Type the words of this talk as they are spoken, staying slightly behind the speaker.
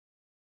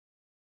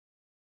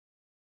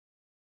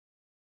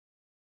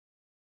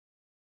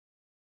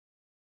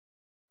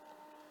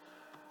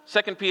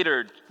2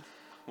 Peter,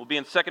 we'll be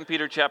in 2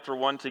 Peter chapter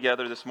 1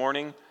 together this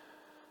morning.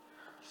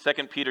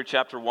 2 Peter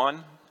chapter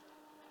 1.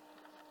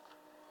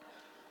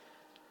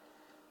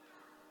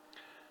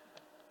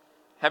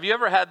 Have you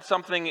ever had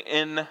something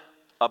in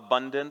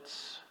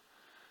abundance?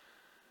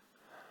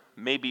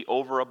 Maybe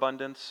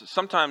overabundance?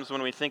 Sometimes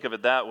when we think of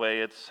it that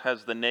way, it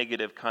has the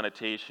negative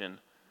connotation.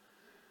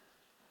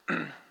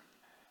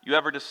 You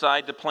ever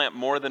decide to plant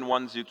more than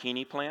one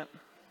zucchini plant?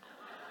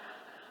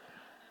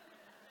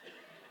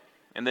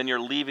 And then you're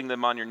leaving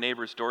them on your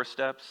neighbor's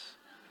doorsteps?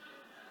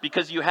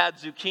 Because you had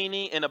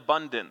zucchini in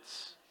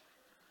abundance.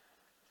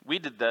 We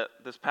did that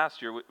this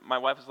past year. My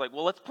wife was like,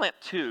 well, let's plant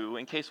 2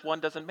 in case one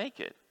doesn't make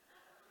it.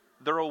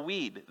 They're a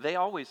weed. They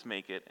always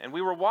make it. And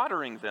we were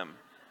watering them.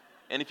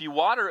 And if you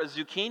water a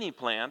zucchini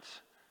plant,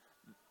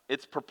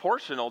 it's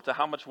proportional to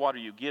how much water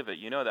you give it.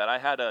 You know that. I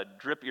had a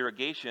drip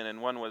irrigation,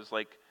 and one was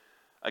like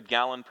a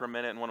gallon per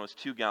minute, and one was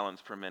 2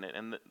 gallons per minute.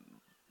 And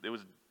it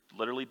was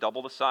literally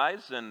double the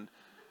size, and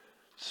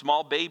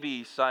small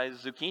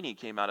baby-sized zucchini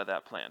came out of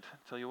that plant. I'll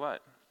tell you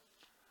what.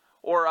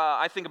 Or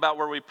I think about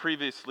where we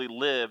previously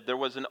lived. There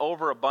was an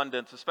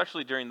overabundance,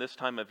 especially during this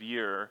time of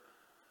year,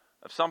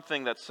 of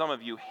something that some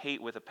of you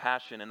hate with a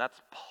passion, and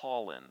that's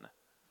pollen.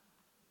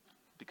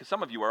 Because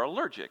some of you are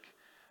allergic.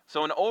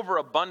 So an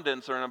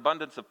overabundance or an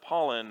abundance of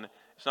pollen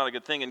is not a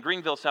good thing. In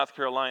Greenville, South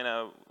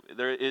Carolina,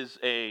 there is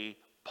a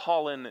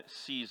pollen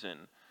season.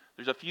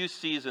 There's a few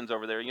seasons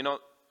over there. You know,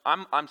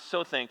 I'm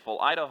so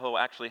thankful. Idaho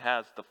actually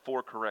has the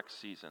 4 correct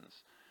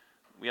seasons.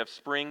 We have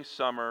spring,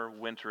 summer,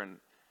 winter,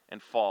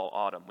 and fall,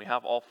 autumn. We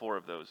have all 4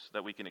 of those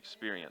that we can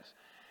experience.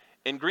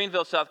 In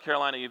Greenville, South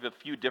Carolina, you have a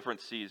few different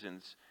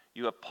seasons.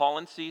 You have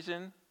pollen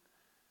season,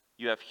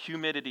 you have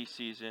humidity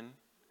season,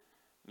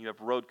 you have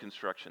road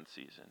construction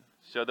season.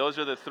 So those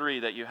are the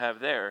 3 that you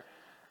have there,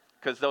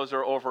 because those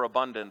are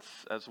overabundance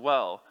as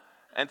well.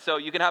 And so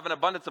you can have an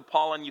abundance of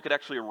pollen. You could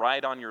actually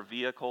ride on your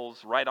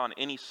vehicles, ride on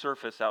any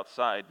surface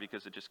outside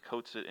because it just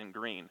coats it in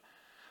green.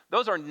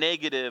 Those are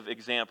negative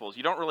examples.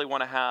 You don't really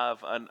want to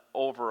have an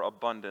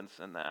overabundance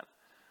in that.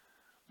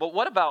 But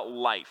what about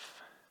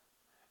life?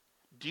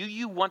 Do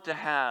you want to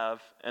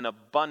have an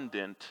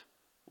abundant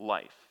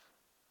life?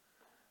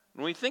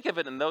 When we think of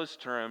it in those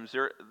terms,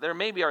 there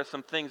maybe are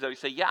some things that we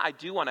say, yeah, I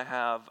do want to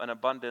have an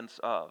abundance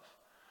of.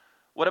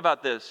 What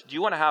about this? Do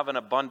you want to have an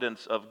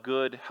abundance of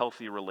good,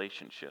 healthy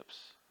relationships?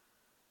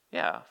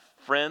 Yeah,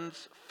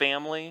 friends,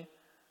 family.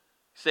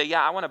 Say,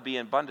 yeah, I want to be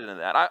abundant in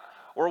that.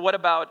 Or what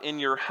about in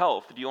your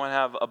health? Do you want to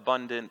have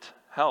abundant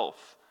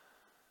health?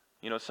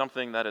 You know,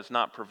 something that is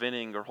not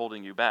preventing or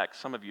holding you back.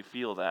 Some of you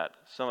feel that.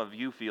 Some of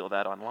you feel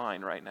that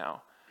online right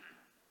now.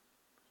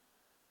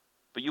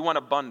 But you want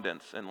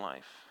abundance in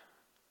life.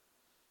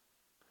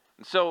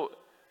 And so,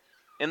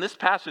 in this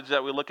passage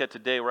that we look at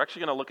today, we're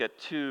actually going to look at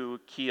 2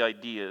 key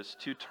ideas,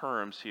 2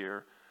 terms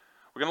here.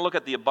 We're going to look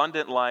at the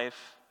abundant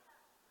life,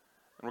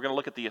 and we're going to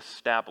look at the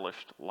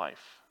established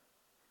life.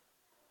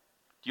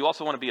 Do you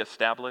also want to be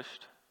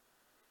established?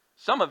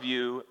 Some of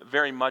you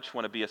very much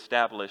want to be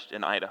established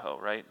in Idaho,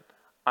 right?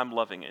 I'm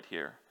loving it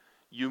here.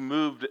 You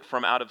moved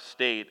from out of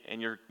state,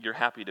 and you're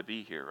happy to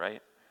be here,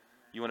 right?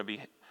 You want to be,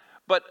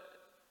 but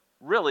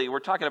really, we're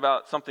talking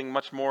about something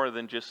much more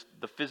than just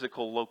the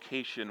physical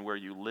location where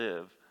you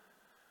live.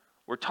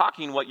 We're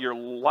talking what your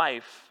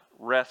life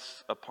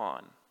rests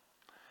upon.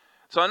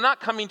 So I'm not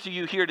coming to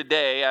you here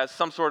today as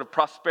some sort of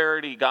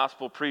prosperity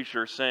gospel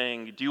preacher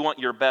saying, do you want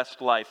your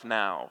best life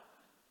now?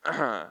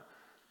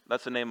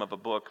 That's the name of a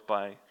book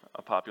by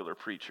a popular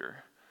preacher.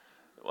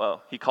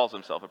 Well, he calls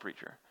himself a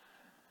preacher.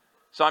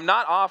 So I'm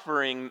not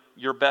offering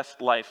your best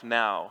life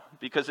now,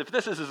 because if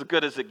this is as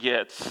good as it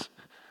gets,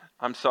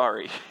 I'm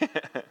sorry.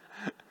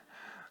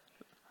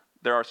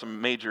 There are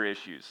some major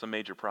issues, some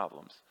major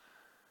problems.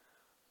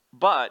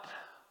 But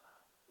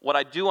what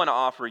I do want to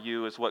offer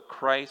you is what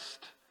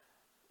Christ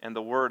and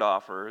the Word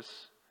offers,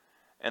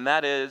 and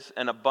that is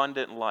an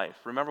abundant life.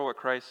 Remember what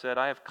Christ said,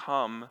 I have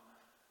come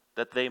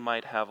that they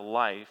might have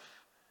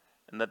life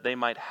and that they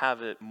might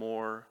have it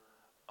more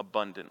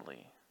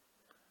abundantly.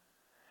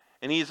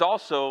 And he's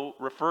also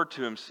referred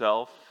to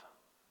himself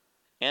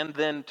and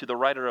then to the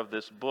writer of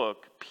this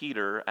book,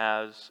 Peter,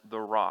 as the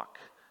rock.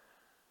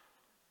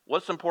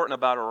 What's important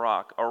about a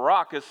rock? A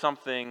rock is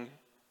something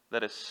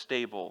that is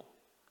stable,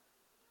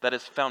 that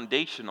is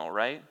foundational,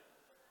 right?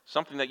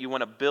 Something that you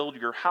want to build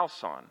your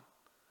house on.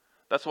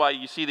 That's why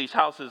you see these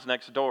houses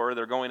next door,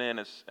 they're going in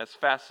as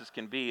fast as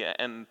can be,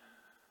 and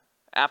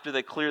after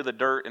they clear the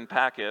dirt and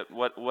pack it,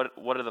 what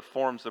are the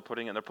forms they're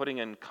putting in? They're putting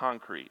in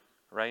concrete,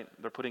 right?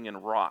 They're putting in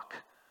rock.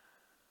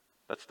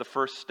 That's the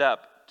first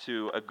step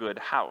to a good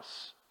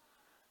house.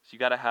 So you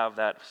got to have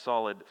that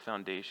solid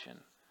foundation.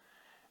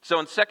 So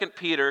in 2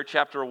 Peter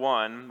chapter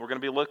 1, we're going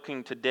to be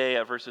looking today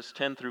at verses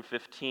 10 through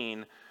 15.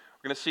 We're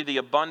going to see the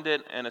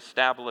abundant and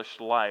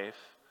established life,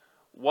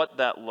 what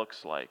that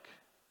looks like,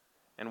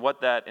 and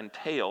what that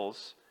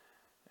entails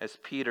as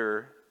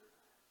Peter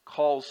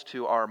calls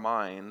to our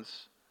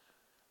minds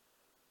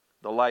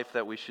the life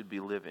that we should be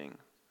living.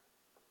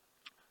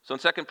 So in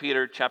 2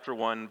 Peter chapter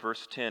 1,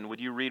 verse 10, would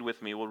you read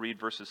with me? We'll read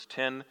verses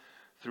 10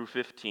 through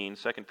 15,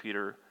 2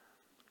 Peter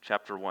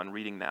chapter 1,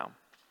 reading now.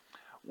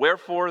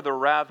 Wherefore the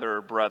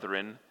rather,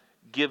 brethren,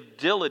 give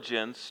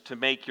diligence to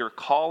make your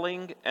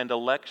calling and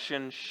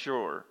election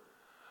sure.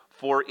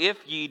 For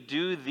if ye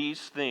do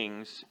these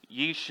things,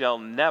 ye shall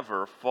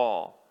never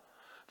fall.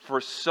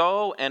 For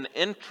so an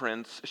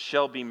entrance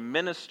shall be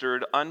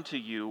ministered unto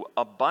you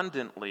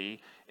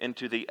abundantly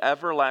into the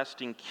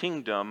everlasting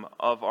kingdom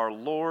of our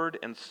Lord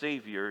and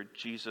Savior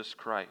Jesus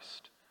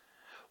Christ.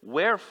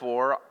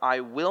 Wherefore I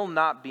will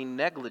not be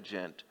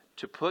negligent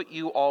to put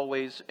you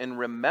always in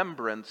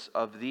remembrance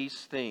of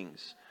these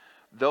things,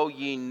 though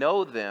ye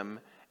know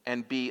them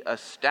and be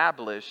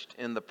established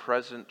in the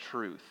present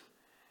truth.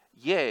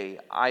 Yea,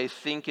 I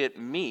think it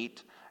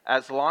meet,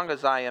 as long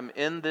as I am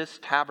in this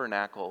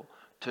tabernacle,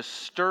 to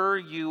stir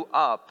you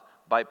up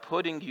by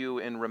putting you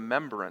in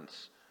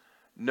remembrance,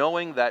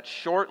 knowing that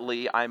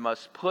shortly I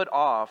must put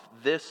off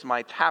this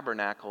my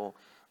tabernacle,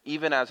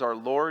 even as our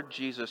Lord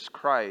Jesus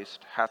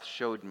Christ hath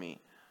showed me.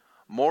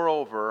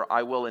 Moreover,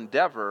 I will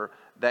endeavor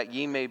that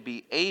ye may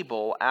be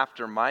able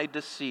after my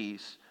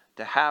decease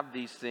to have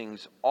these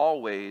things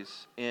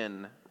always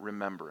in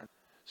remembrance.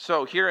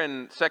 So here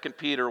in 2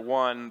 Peter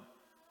 1,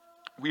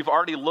 we've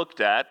already looked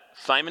at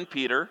Simon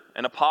Peter,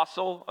 an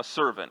apostle, a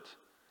servant.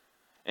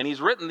 And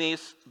he's written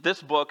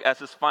this book as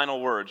his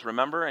final words,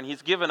 remember? And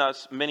he's given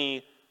us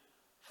many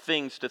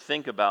things to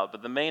think about,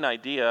 but the main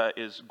idea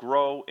is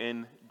grow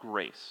in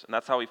grace. And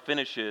that's how he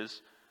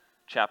finishes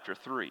chapter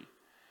 3.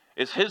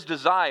 It's his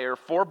desire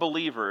for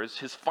believers,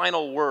 his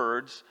final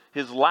words,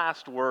 his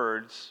last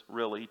words,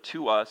 really,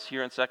 to us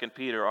here in 2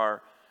 Peter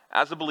are,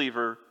 as a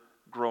believer,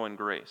 grow in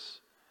grace.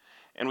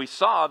 And we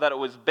saw that it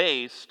was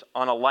based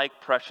on a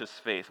like precious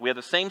faith. We have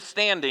the same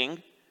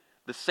standing,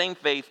 the same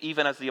faith,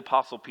 even as the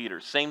Apostle Peter.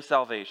 Same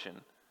salvation,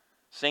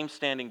 same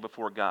standing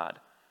before God.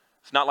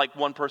 It's not like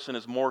one person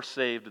is more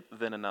saved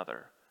than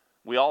another.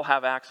 We all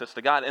have access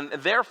to God. And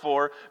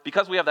therefore,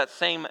 because we have that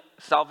same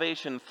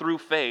salvation through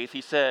faith,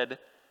 he said,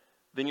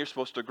 then you're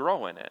supposed to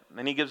grow in it.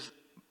 And he gives,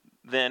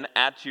 then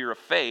add to your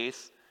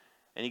faith,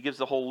 and he gives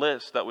the whole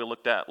list that we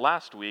looked at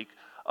last week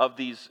of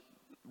these,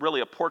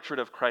 really a portrait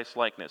of Christ's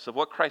likeness, of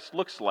what Christ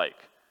looks like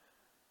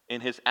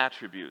in his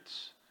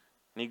attributes.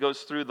 And he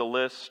goes through the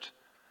list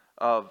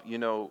of,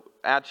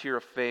 add to your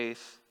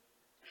faith,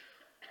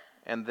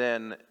 and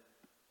then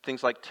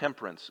things like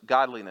temperance,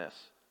 godliness,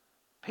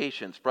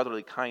 patience,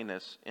 brotherly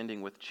kindness,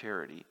 ending with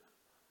charity.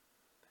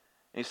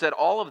 And he said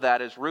all of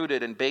that is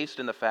rooted and based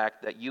in the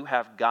fact that you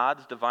have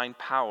God's divine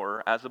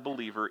power as a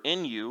believer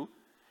in you.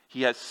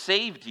 He has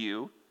saved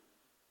you,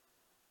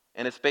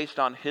 and it's based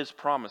on his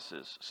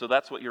promises. So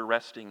that's what you're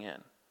resting in.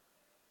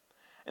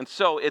 And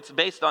so it's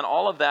based on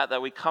all of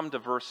that we come to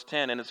verse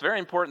 10. And it's very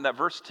important that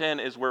verse 10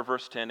 is where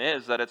verse 10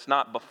 is, that it's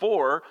not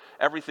before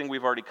everything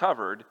we've already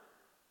covered,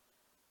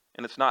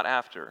 and it's not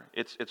after.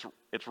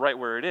 It's right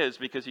where it is,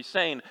 because he's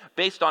saying,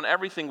 based on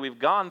everything we've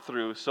gone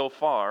through so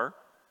far,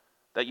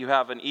 that you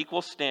have an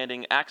equal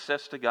standing,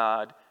 access to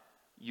God,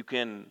 you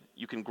can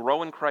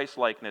grow in Christ's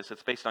likeness.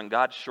 It's based on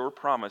God's sure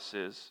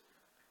promises.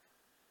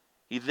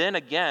 He then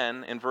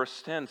again in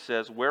verse 10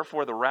 says,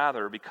 wherefore the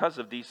rather, because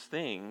of these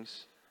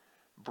things,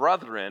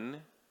 brethren,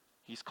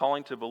 he's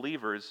calling to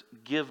believers,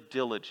 give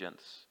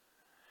diligence.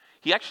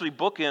 He actually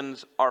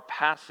bookends our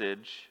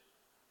passage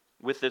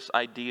with this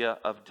idea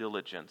of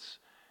diligence.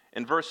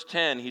 In verse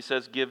 10, he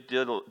says, give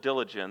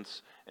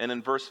diligence. And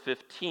in verse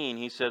 15,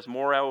 he says,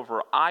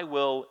 moreover, I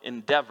will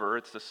endeavor,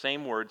 it's the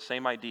same word,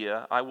 same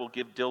idea, I will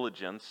give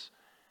diligence,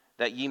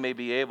 that ye may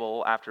be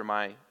able, after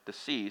my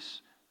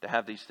decease, to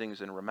have these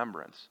things in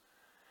remembrance.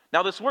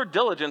 Now, this word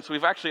diligence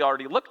we've actually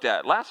already looked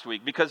at last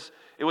week, because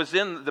it was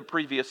in the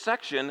previous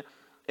section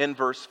in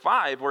verse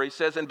 5 where he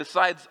says, and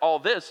besides all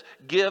this,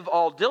 give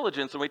all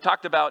diligence. And we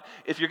talked about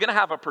if you're going to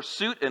have a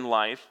pursuit in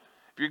life,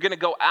 if you're going to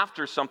go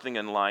after something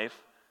in life,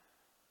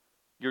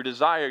 your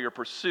desire, your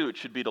pursuit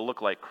should be to look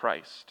like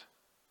Christ.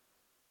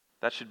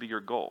 That should be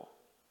your goal.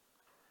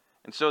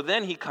 And so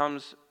then he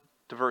comes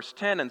to verse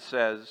 10 and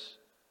says,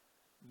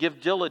 give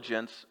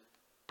diligence,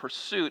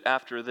 pursuit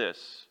after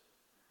this,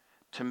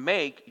 to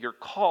make your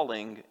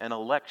calling and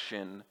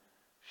election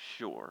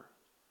sure.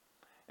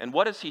 And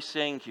what is he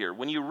saying here?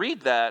 When you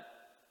read that,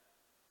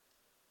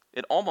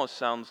 it almost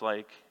sounds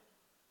like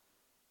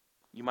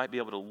you might be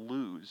able to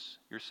lose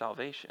your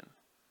salvation.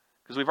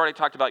 Because we've already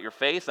talked about your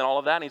faith and all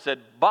of that, and he said,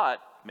 but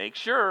make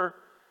sure.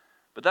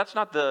 But that's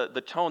not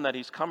the tone that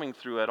he's coming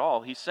through at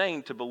all. He's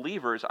saying to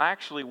believers, I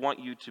actually want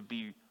you to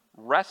be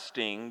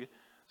resting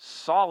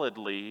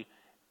solidly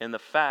in the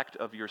fact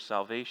of your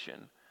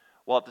salvation,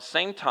 while at the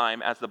same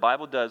time, as the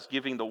Bible does,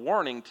 giving the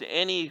warning to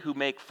any who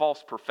make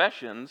false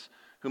professions,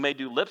 who may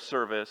do lip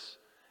service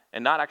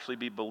and not actually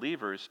be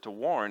believers, to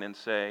warn and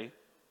say,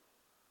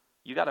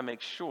 you got to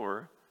make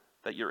sure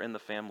that you're in the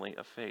family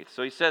of faith.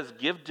 So he says,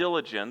 give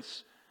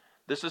diligence.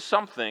 This is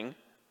something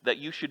that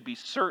you should be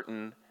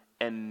certain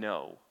and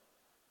know.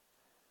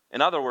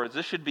 In other words,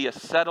 this should be a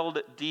settled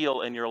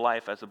deal in your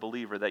life as a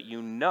believer, that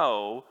you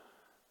know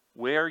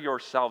where your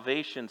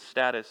salvation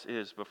status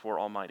is before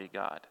Almighty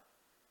God.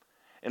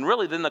 And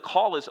really, then the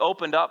call is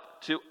opened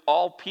up to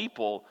all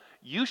people.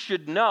 You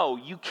should know,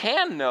 you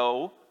can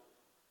know,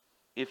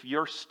 if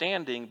you're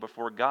standing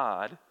before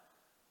God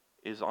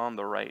is on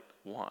the right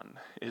one.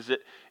 Is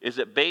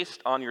it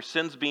based on your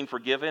sins being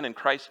forgiven and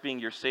Christ being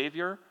your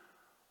Savior,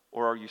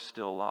 or are you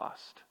still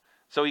lost?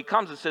 So he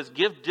comes and says,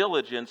 give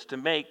diligence to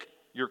make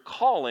your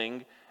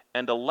calling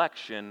and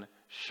election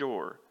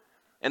sure.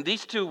 And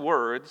these two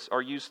words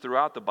are used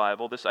throughout the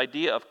Bible. This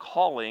idea of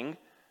calling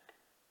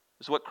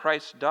is what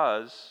Christ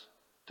does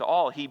to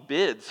all. He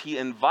bids, he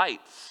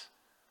invites.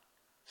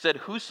 Said,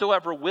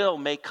 whosoever will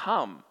may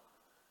come.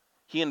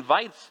 He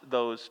invites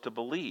those to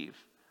believe.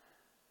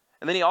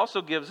 And then he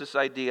also gives this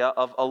idea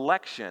of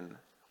election,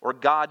 or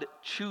God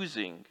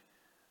choosing,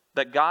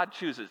 that God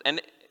chooses.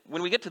 And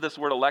when we get to this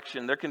word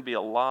election, there can be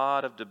a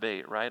lot of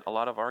debate, right? A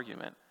lot of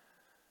argument.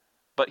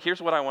 But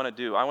here's what I want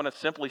to do. I want to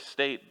simply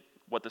state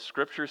what the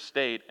scriptures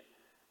state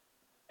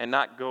and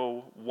not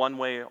go one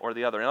way or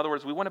the other. In other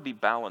words, we want to be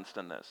balanced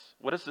in this.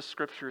 What does the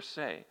scripture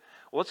say?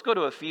 Well, let's go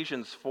to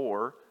Ephesians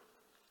 4,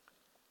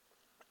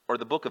 or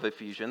the book of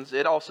Ephesians.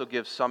 It also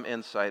gives some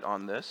insight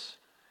on this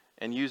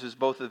and uses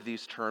both of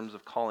these terms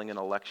of calling and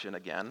election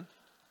again.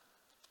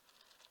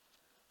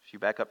 If you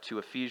back up to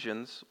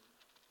Ephesians,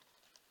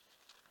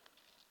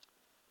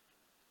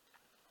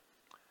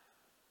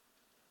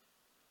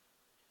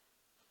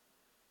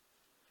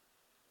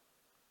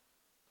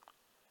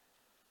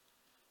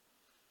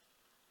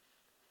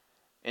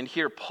 and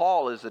here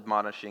Paul is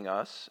admonishing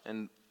us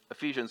in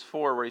Ephesians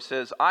 4, where he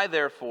says, I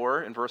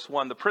therefore, in verse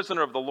 1, the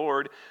prisoner of the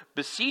Lord,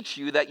 beseech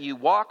you that ye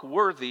walk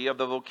worthy of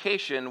the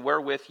vocation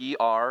wherewith ye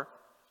are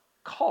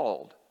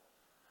called,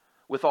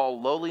 with all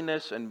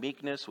lowliness and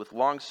meekness, with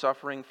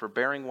long-suffering,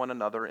 forbearing one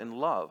another in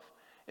love,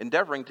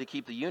 endeavoring to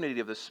keep the unity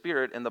of the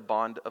Spirit in the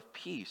bond of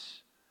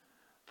peace.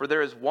 For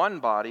there is one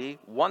body,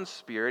 one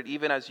Spirit,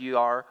 even as ye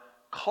are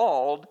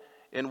called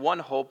in one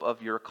hope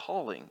of your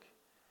calling.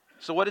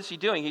 So what is he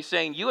doing? He's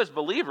saying, you as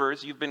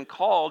believers, you've been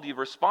called, you've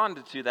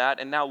responded to that,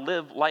 and now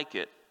live like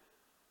it.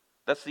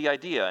 That's the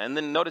idea. And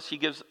then notice he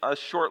gives a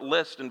short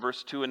list in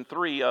verse 2 and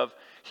 3 of,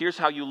 here's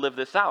how you live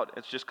this out.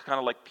 It's just kind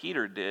of like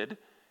Peter did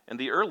in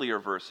the earlier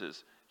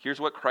verses. Here's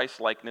what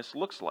Christ-likeness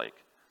looks like.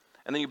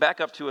 And then you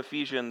back up to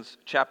Ephesians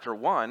chapter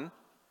 1,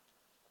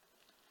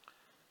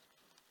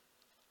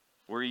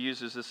 where he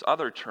uses this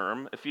other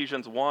term.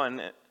 Ephesians 1,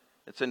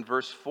 it's in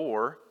verse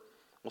 4.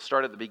 We'll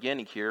start at the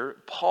beginning here.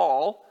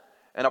 Paul,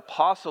 an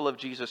apostle of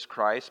Jesus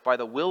Christ, by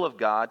the will of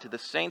God, to the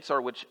saints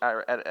which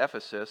are at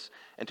Ephesus,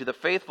 and to the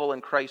faithful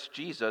in Christ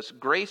Jesus,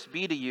 grace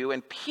be to you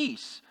and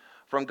peace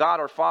from God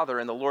our Father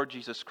and the Lord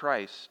Jesus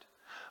Christ.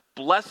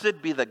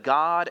 Blessed be the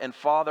God and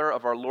Father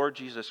of our Lord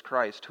Jesus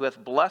Christ, who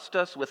hath blessed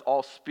us with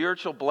all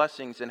spiritual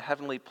blessings in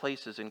heavenly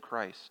places in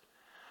Christ,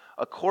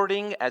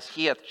 according as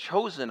he hath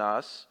chosen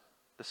us,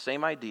 the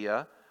same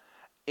idea,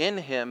 in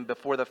him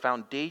before the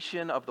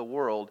foundation of the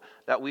world,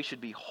 that we should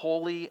be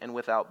holy and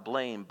without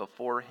blame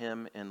before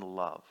him in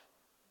love.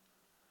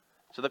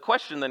 So the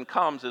question then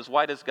comes is,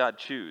 why does God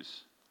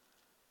choose?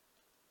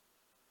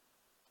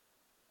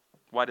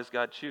 Why does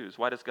God choose?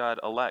 Why does God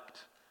elect?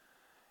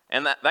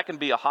 And that can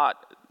be a hot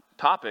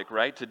topic,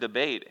 right, to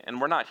debate. And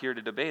we're not here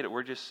to debate it.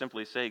 We're just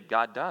simply saying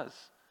God does.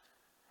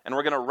 And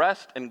we're going to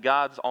rest in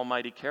God's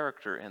almighty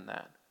character in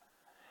that.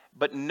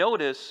 But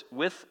notice,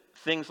 with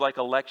things like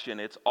election,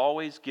 it's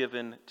always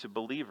given to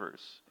believers.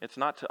 It's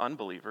not to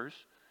unbelievers.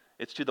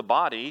 It's to the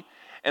body.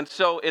 And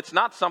so it's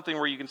not something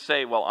where you can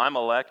say, well, I'm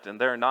elect and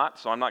they're not,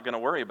 so I'm not going to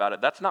worry about it.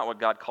 That's not what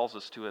God calls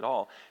us to at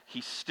all. He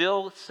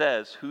still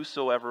says,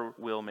 whosoever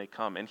will may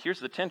come. And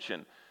here's the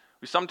tension.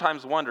 We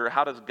sometimes wonder,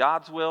 how does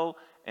God's will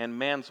and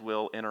man's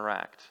will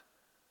interact?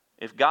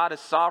 If God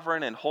is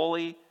sovereign and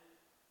holy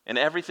and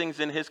everything's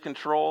in his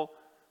control,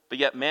 but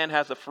yet man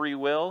has a free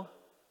will,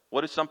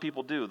 what do some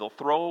people do? They'll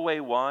throw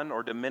away one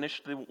or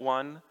diminish the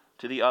one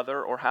to the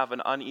other or have an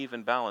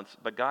uneven balance.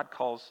 But God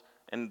calls,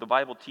 and the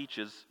Bible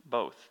teaches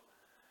both.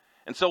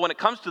 And so when it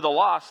comes to the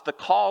lost, the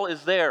call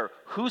is there.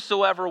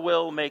 Whosoever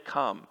will may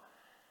come.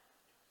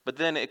 But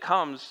then it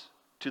comes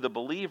to the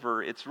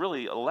believer, it's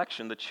really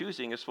election. The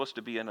choosing is supposed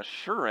to be an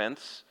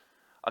assurance,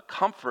 a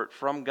comfort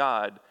from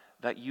God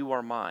that you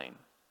are mine.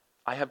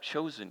 I have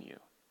chosen you.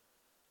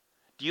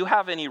 Do you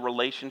have any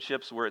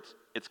relationships where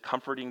it's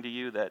comforting to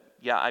you that,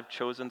 yeah, I've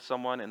chosen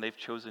someone and they've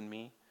chosen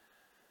me?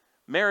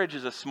 Marriage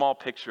is a small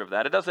picture of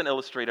that. It doesn't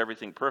illustrate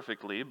everything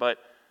perfectly, but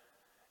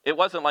it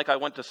wasn't like I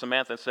went to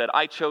Samantha and said,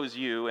 I chose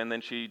you, and then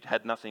she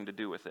had nothing to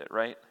do with it,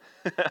 right?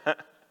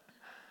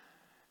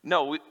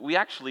 No, we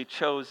actually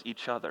chose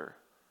each other.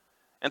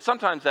 And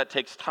sometimes that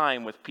takes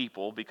time with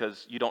people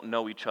because you don't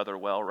know each other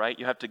well, right?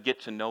 You have to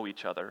get to know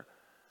each other.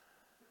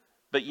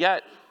 But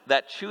yet,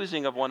 that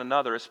choosing of one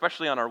another,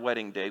 especially on our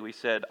wedding day, we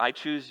said, I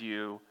choose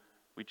you,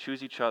 we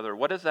choose each other.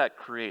 What does that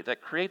create?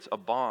 That creates a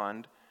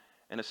bond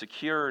and a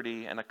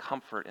security and a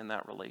comfort in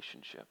that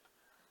relationship.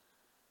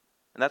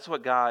 And that's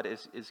what God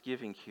is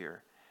giving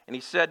here. And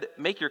he said,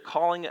 make your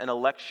calling and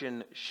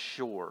election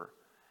sure.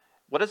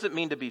 What does it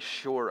mean to be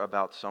sure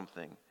about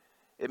something?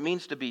 It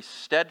means to be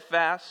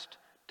steadfast,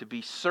 to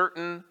be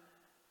certain,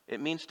 It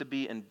means to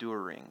be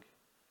enduring.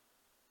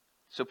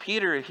 So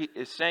Peter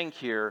is saying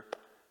here,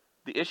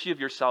 the issue of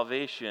your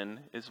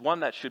salvation is one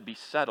that should be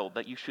settled,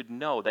 that you should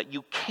know, that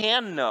you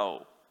can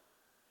know,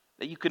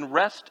 that you can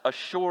rest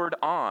assured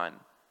on,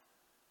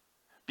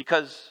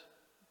 because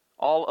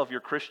all of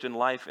your Christian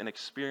life and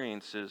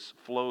experiences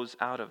flows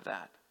out of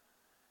that.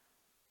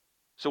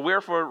 So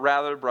wherefore,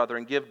 rather,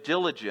 brethren, give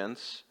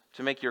diligence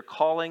to make your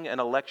calling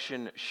and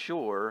election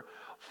sure.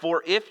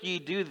 For if ye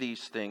do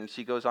these things,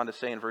 he goes on to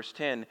say in verse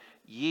 10,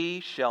 ye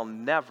shall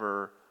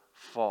never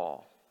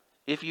fall.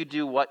 If you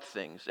do what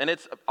things? And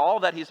it's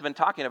all that he's been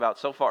talking about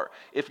so far.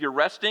 If you're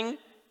resting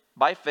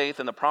by faith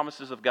in the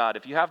promises of God,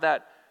 if you have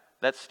that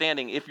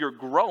standing, if you're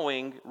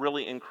growing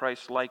really in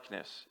Christ's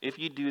likeness, if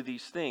you do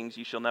these things,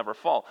 you shall never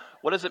fall.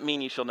 What does it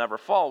mean you shall never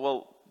fall?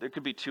 Well, there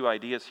could be two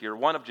ideas here.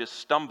 One of just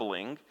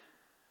stumbling,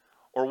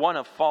 or one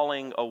of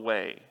falling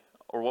away,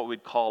 or what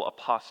we'd call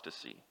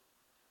apostasy.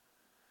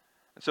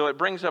 And so it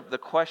brings up the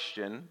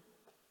question,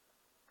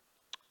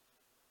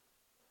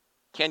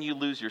 can you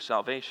lose your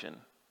salvation?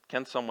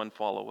 Can someone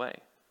fall away?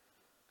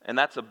 And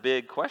that's a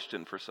big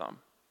question for some.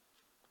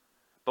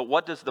 But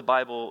what does the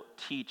Bible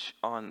teach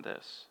on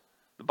this?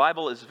 The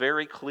Bible is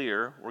very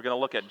clear. We're going to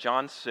look at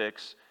John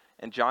 6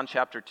 and John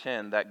chapter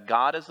 10, that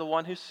God is the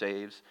one who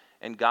saves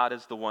and God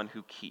is the one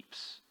who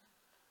keeps.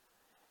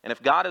 And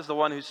if God is the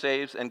one who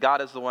saves and God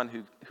is the one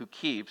who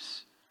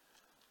keeps,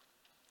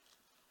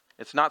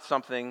 it's not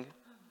something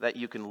that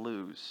you can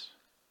lose.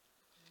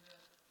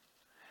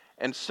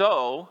 And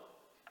so,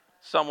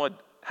 some would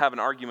have an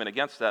argument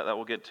against that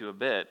we'll get to a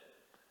bit.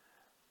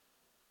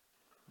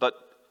 But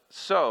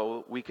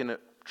so, we can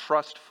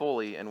trust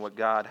fully in what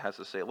God has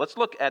to say. Let's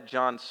look at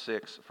John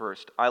 6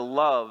 first. I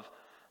love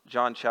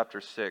John chapter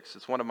 6.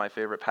 It's one of my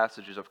favorite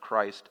passages of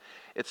Christ.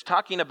 It's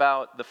talking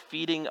about the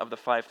feeding of the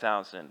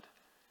 5,000.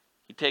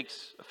 He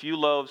takes a few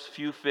loaves,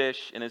 few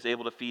fish, and is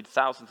able to feed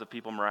thousands of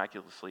people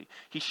miraculously.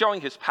 He's showing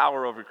his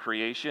power over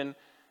creation.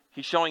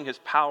 He's showing his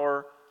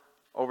power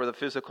over the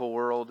physical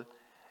world.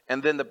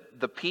 And then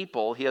the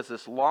people, he has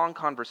this long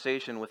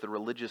conversation with the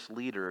religious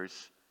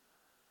leaders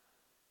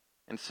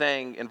and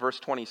saying in verse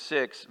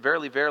 26,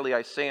 verily, verily,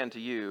 I say unto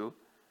you,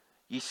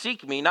 ye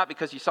seek me not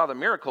because ye saw the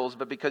miracles,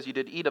 but because ye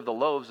did eat of the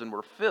loaves and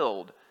were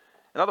filled.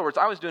 In other words,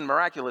 I was doing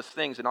miraculous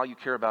things and all you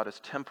care about is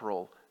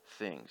temporal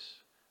things.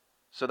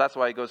 So that's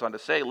why he goes on to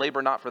say,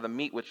 labor not for the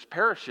meat which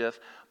perisheth,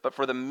 but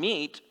for the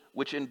meat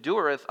which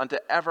endureth unto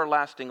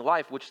everlasting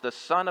life, which the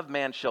Son of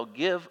Man shall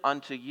give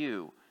unto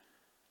you.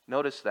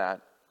 Notice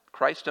that.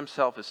 Christ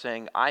himself is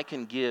saying, I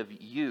can give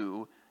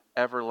you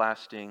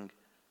everlasting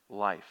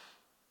life.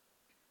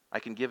 I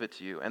can give it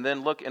to you. And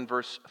then look in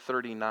verse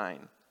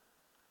 39.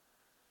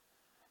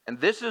 And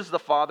this is the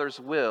Father's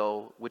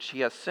will which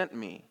he hath sent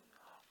me,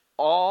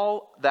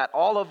 all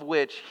of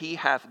which he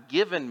hath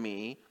given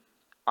me,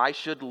 I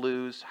should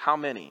lose how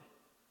many?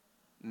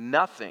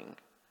 Nothing,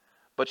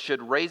 but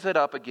should raise it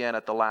up again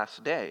at the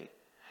last day.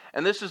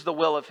 And this is the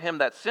will of him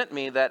that sent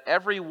me, that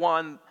every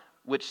one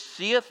which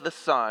seeth the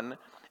Son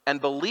and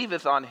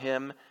believeth on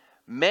him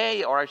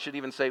may, or I should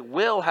even say,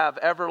 will have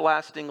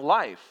everlasting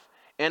life,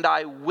 and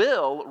I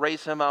will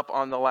raise him up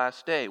on the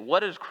last day.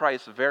 What is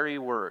Christ's very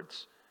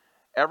words?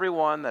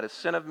 Everyone that is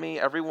sin of me,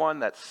 everyone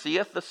that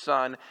seeth the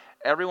Son,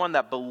 everyone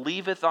that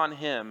believeth on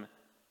him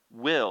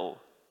will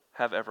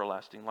have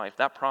everlasting life.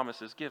 That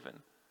promise is given,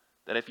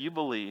 that if you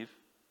believe,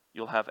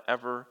 you'll have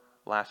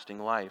everlasting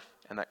life,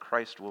 and that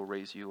Christ will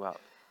raise you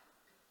up.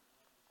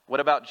 What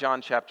about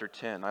John chapter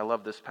 10? I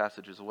love this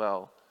passage as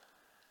well.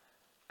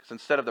 Because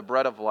instead of the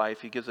bread of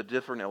life, he gives a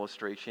different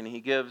illustration.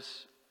 He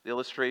gives the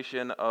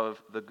illustration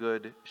of the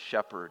good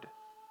shepherd.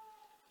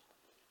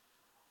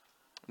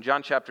 In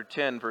John chapter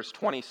 10, verse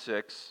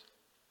 26,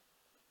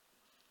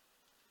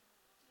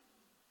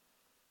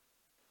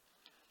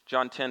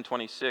 John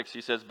 10:26,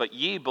 he says, but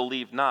ye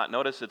believe not.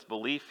 Notice it's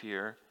belief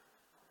here.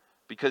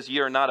 Because ye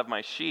are not of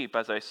my sheep,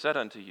 as I said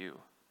unto you.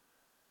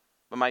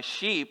 But my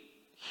sheep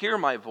hear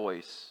my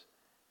voice,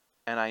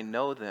 and I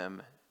know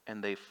them,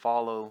 and they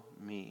follow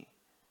me.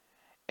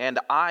 And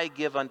I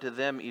give unto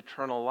them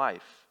eternal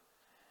life,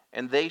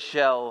 and they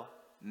shall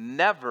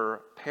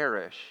never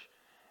perish,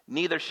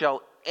 neither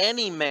shall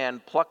any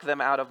man pluck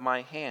them out of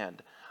my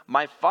hand.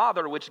 My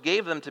Father, which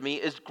gave them to me,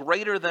 is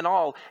greater than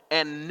all,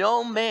 and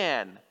no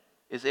man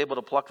is able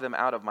to pluck them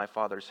out of my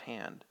Father's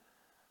hand.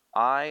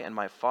 I and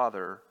my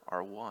Father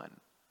are one.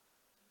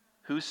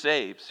 Who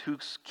saves? Who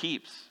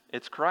keeps?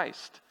 It's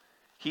Christ.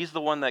 He's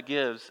the one that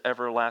gives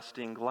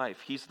everlasting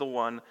life. He's the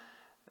one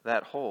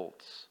that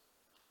holds.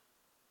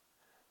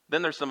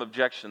 Then there's some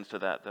objections to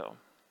that, though,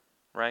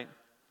 right?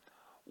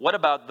 What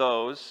about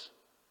those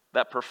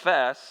that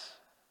profess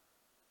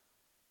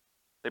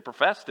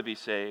to be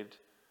saved,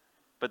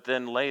 but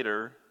then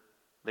later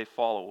they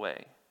fall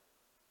away?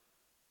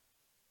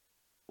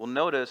 Well,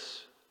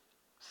 notice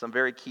some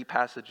very key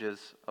passages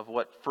of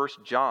what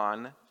 1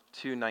 John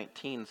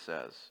 2:19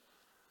 says.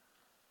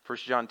 1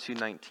 John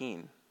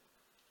 2:19.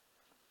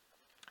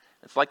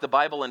 It's like the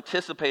Bible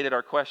anticipated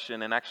our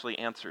question and actually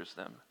answers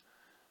them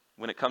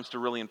when it comes to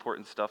really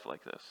important stuff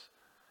like this.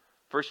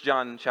 1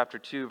 John chapter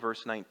 2,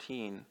 verse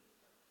 19.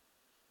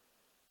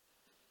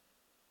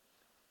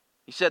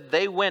 He said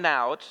they went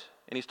out,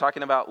 and he's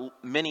talking about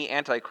many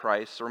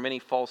antichrists or many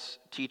false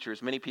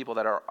teachers, many people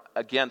that are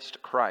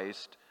against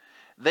Christ.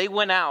 They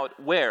went out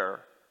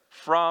where?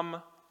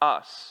 From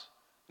us.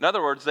 In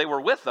other words, they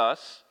were with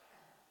us.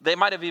 They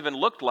might have even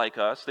looked like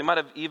us. They might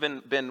have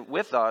even been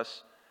with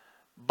us.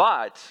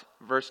 But,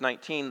 verse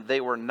 19,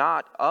 they were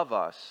not of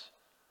us.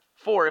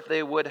 For if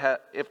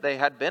they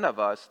had been of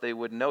us, they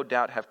would no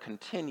doubt have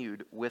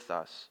continued with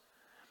us.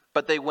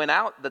 But they went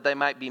out that they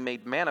might be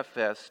made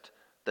manifest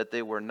that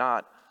they were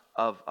not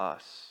of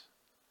us.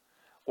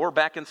 Or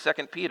back in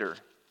 2 Peter,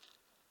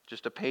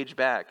 just a page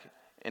back,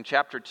 in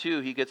chapter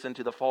 2, he gets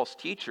into the false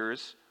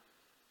teachers,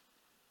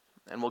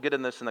 and we'll get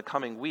in this in the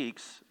coming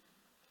weeks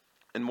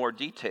in more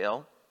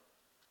detail.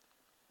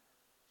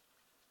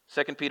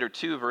 2 Peter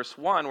 2, verse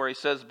 1, where he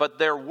says, but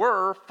there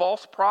were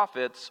false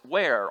prophets,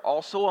 where?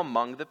 Also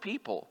among the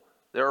people.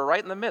 They were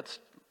right in the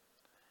midst.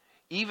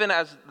 Even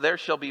as there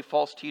shall be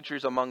false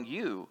teachers among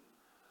you,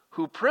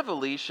 who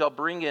privily shall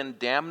bring in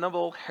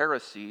damnable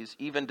heresies,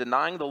 even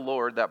denying the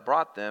Lord that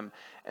brought them,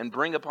 and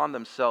bring upon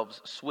themselves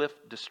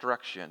swift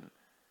destruction.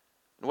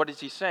 And what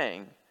is he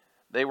saying?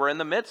 They were in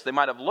the midst. They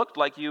might have looked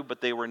like you,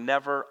 but they were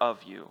never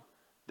of you.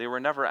 They were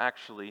never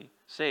actually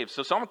saved.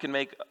 So someone can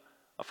make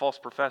a false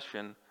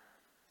profession,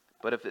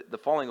 but if the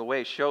falling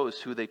away shows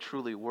who they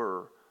truly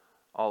were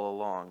all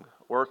along.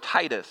 Or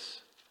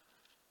Titus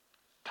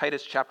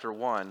chapter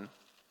 1,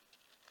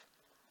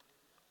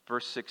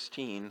 verse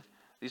 16.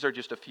 These are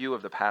just a few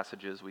of the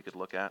passages we could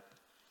look at.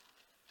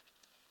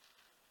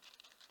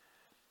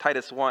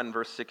 Titus 1,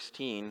 verse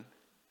 16,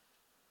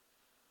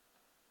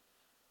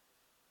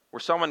 where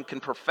someone can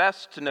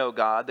profess to know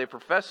God, they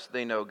profess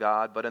they know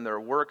God, but in their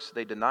works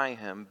they deny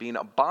him, being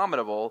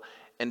abominable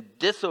and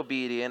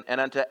disobedient, and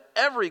unto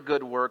every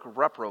good work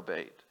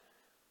reprobate.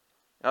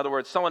 In other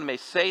words, someone may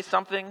say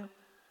something,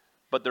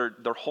 but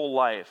their whole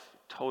life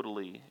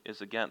totally is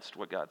against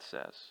what God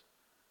says.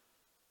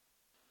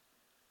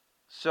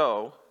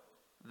 So,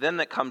 then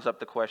that comes up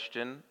the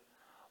question,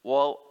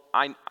 well,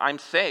 I'm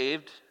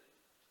saved,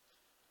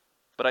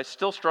 but I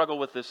still struggle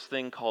with this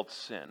thing called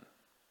sin.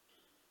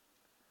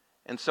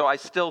 And so I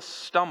still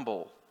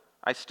stumble.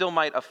 I still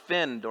might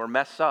offend or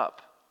mess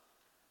up.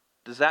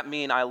 Does that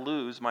mean I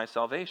lose my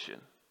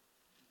salvation?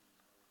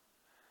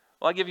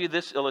 Well, I'll give you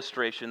this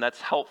illustration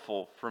that's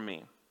helpful for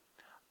me.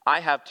 I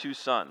have 2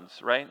 sons,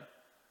 right?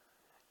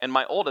 And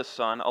my oldest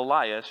son,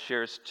 Elias,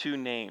 shares 2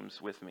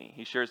 names with me.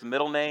 He shares a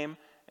middle name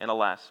and a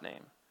last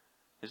name.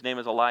 His name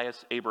is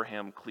Elias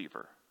Abraham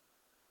Kliewer.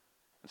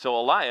 And so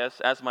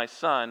Elias, as my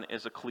son,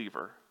 is a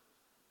Kliewer.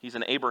 He's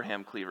an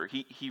Abraham Kliewer.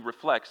 He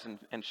reflects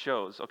and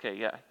shows, okay,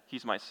 yeah,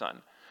 he's my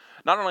son.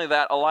 Not only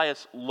that,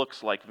 Elias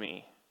looks like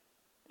me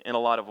in a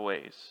lot of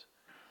ways.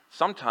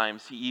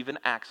 Sometimes he even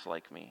acts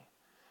like me.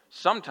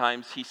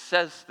 Sometimes he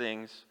says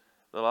things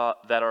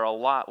that are a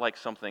lot like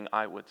something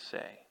I would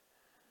say.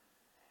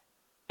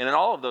 And in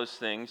all of those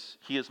things,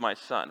 he is my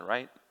son,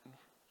 right?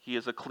 He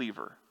is a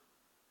Kliewer.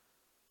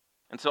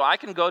 And so I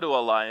can go to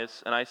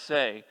Elias and I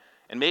say,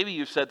 and maybe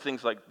you've said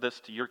things like this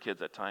to your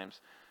kids at times,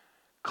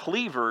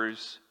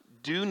 Kliewers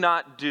do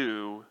not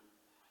do,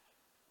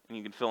 and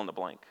you can fill in the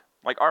blank.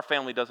 Like our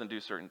family doesn't do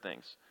certain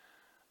things.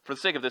 For the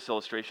sake of this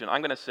illustration,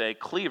 I'm going to say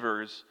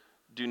Kliewers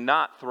do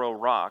not throw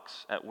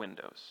rocks at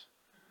windows.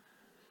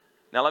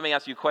 Now let me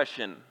ask you a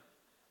question.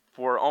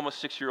 For an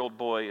almost 6-year-old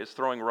boy, is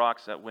throwing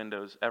rocks at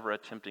windows ever a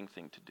tempting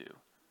thing to do?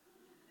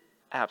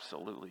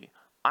 Absolutely.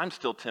 I'm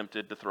still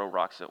tempted to throw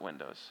rocks at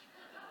windows.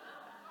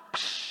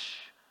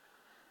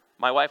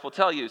 My wife will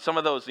tell you, some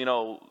of those,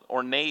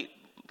 ornate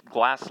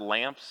glass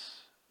lamps,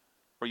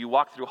 where you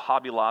walk through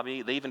Hobby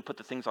Lobby, they even put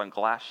the things on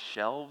glass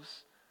shelves.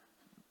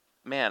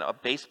 Man, a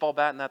baseball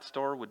bat in that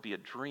store would be a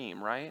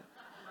dream, right?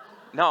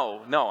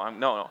 No.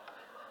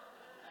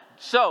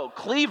 So,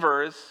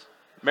 Kliewers,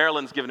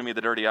 Marilyn's giving me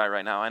the dirty eye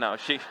right now, I know.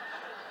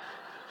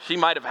 She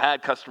might have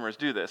had customers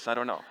do this, I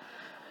don't know.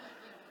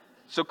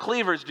 So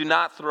Kliewers do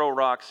not throw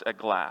rocks at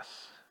glass.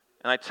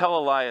 And I tell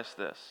Elias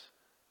this,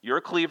 you're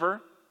a Kliewer.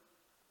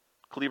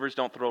 Kliewers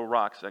don't throw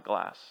rocks at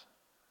glass.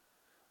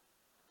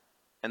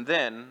 And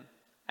then,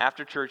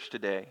 after church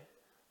today,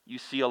 you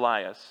see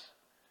Elias,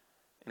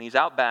 and he's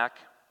out back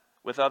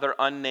with other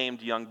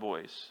unnamed young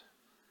boys.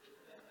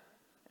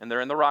 And they're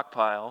in the rock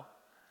pile,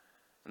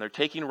 and they're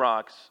taking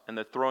rocks, and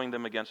they're throwing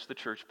them against the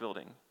church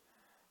building.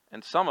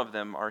 And some of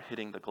them are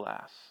hitting the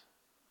glass.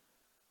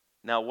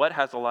 Now, what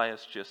has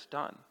Elias just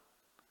done?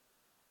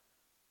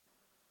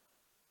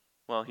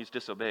 Well, he's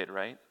disobeyed,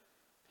 right?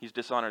 He's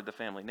dishonored the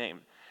family name.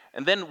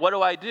 And then what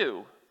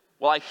do?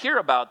 Well, I hear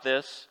about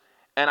this,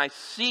 and I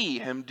see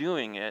him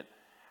doing it,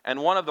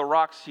 and one of the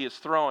rocks he has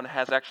thrown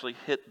has actually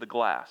hit the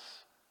glass.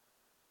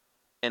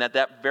 And at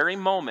that very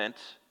moment,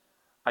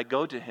 I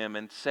go to him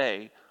and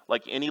say,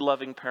 like any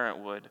loving parent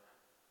would,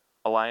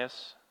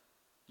 Elias,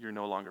 you're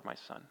no longer my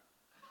son.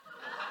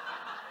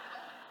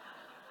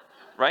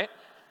 Right?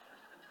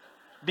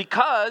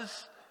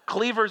 Because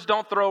Kliewers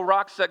don't throw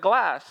rocks at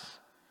glass.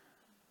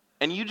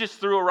 and you just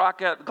threw a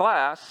rock at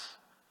glass,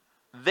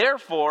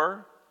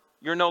 therefore,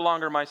 you're no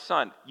longer my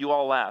son. You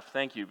all laugh,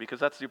 thank you, because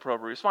that's the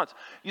appropriate response.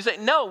 You say,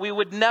 no, we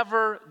would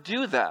never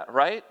do that,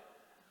 right?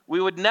 We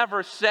would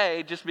never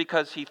say just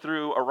because he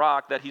threw a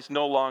rock that he's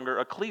no longer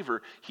a Kliewer.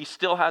 He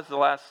still has the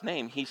last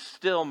name. He's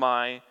still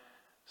my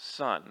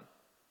son.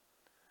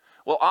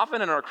 Well,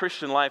 often in our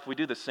Christian life, we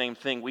do the same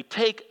thing. We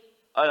take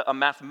a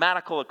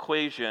mathematical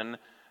equation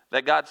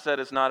that God said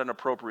is not an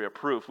appropriate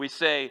proof. We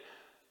say,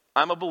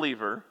 I'm a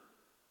believer.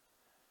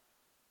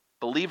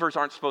 Believers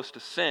aren't supposed to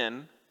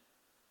sin.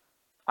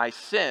 I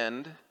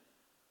sinned.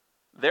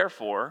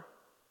 Therefore,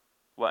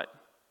 what?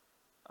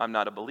 I'm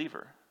not a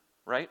believer,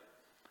 right?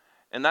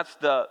 And that's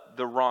the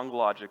wrong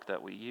logic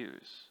that we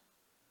use.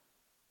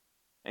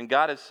 And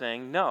God is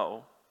saying,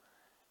 no,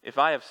 if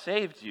I have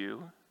saved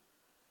you,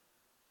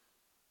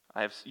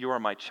 you are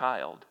my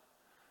child.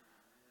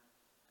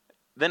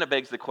 Then it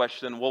begs the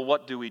question, well,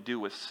 what do we do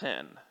with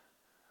sin?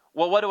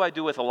 Well, what do I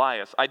do with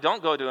Elias? I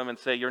don't go to him and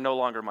say, you're no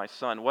longer my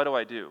son. What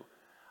do?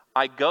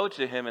 I go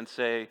to him and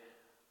say,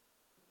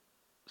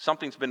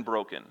 something's been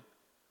broken.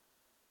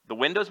 The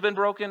window's been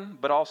broken,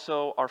 but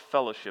also our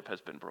fellowship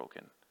has been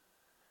broken.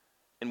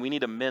 And we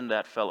need to mend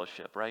that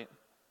fellowship, right?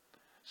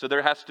 So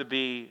there has to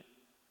be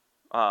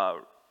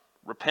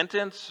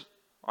repentance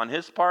on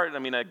his part,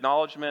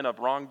 acknowledgement of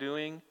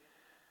wrongdoing.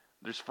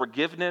 There's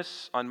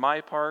forgiveness on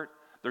my part.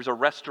 There's a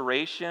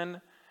restoration.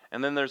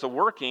 And then there's a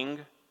working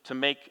to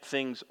make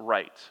things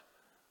right,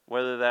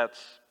 whether that's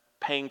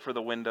paying for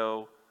the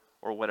window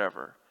or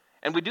whatever.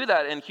 And we do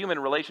that in human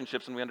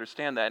relationships, and we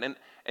understand that.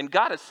 And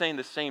God is saying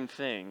the same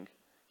thing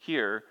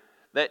here,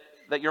 that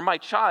you're my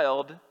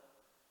child,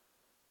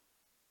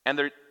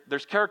 and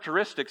there's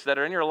characteristics that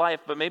are in your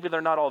life, but maybe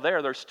they're not all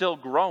there. They're still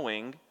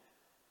growing.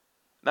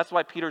 That's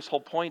why Peter's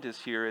whole point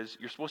is you're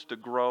supposed to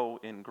grow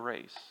in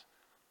grace.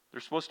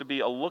 There's supposed to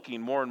be a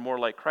looking more and more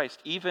like Christ,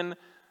 even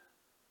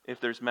if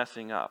there's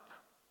messing up.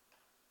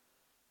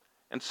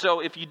 And so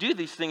if you do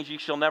these things, you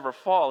shall never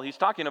fall. He's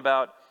talking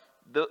about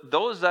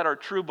those that are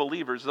true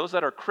believers, those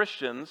that are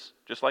Christians,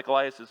 just like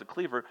Elias is a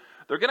Kliewer,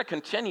 they're going to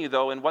continue,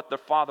 though, in what the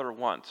Father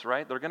wants,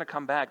 right? They're going to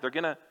come back. They're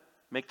going to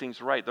make things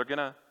right. They're going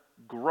to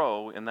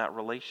grow in that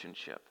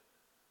relationship.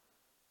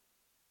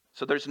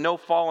 So there's no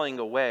falling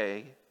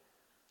away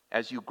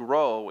as you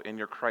grow in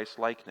your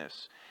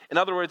Christ-likeness. In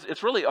other words,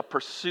 it's really a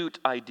pursuit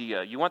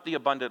idea. You want the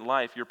abundant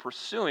life, you're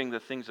pursuing the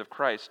things of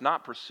Christ,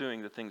 not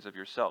pursuing the things of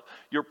yourself.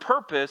 Your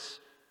purpose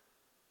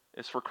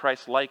is for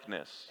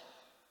Christ-likeness,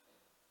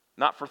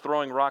 not for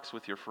throwing rocks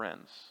with your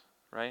friends,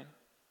 right?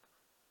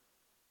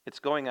 It's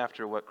going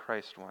after what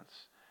Christ wants.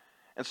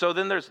 And so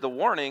then there's the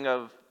warning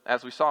of,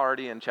 as we saw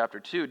already in chapter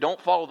 2,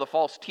 don't follow the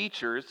false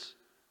teachers.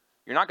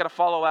 You're not going to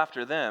follow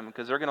after them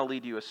because they're going to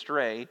lead you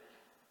astray.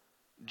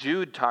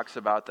 Jude talks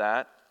about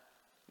that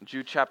in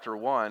Jude chapter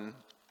 1,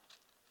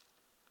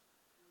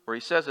 where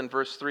he says in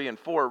verse 3 and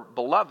 4,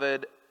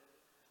 Beloved,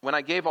 when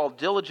I gave all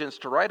diligence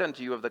to write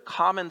unto you of the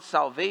common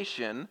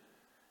salvation,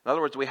 in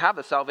other words, we have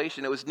the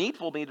salvation, it was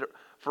needful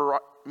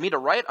for me to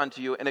write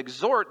unto you and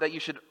exhort that you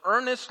should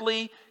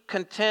earnestly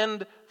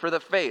contend for the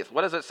faith.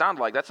 What does it sound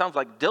like? That sounds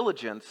like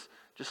diligence,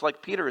 just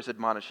like Peter is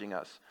admonishing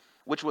us,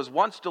 which was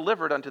once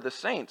delivered unto the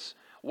saints.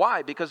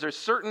 Why? Because there's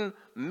certain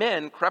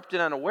men crept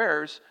in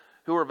unawares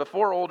who were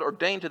before old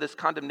ordained to this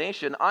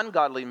condemnation,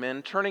 ungodly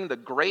men, turning the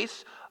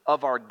grace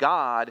of our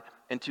God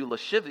into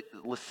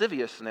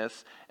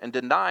lasciviousness and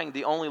denying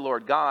the only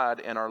Lord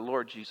God and our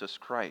Lord Jesus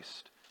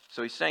Christ.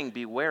 So he's saying,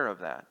 beware of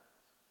that.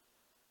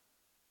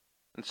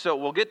 And so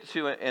we'll get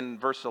to, in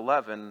verse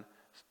 11,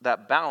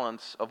 that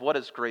balance of what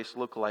does grace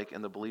look like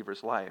in the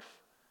believer's life.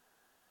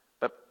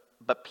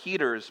 But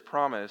Peter's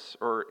promise,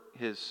 or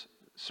his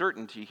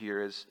certainty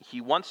here, is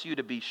he wants you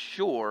to be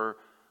sure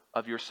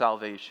of your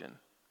salvation.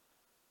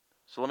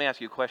 So let me ask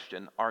you a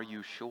question. Are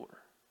you sure?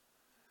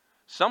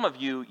 Some of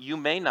you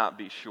may not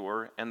be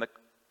sure, and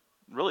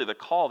the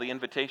call, the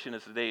invitation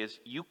is today is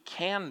you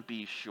can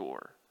be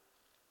sure.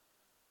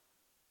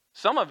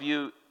 Some of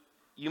you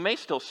may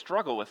still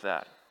struggle with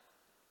that.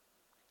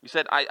 You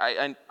said,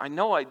 I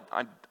know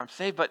I'm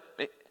saved, but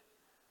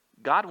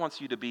God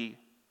wants you to be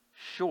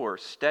sure,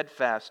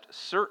 steadfast,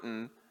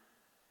 certain.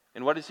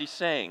 And what is he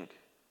saying?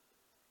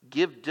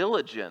 Give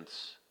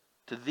diligence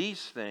to these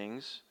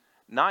things,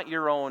 not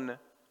your own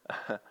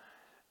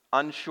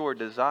unsure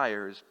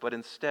desires, but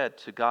instead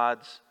to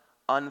God's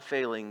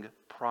unfailing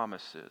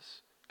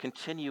promises.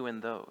 Continue in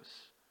those.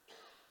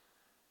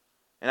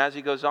 And as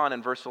he goes on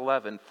in verse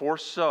 11, for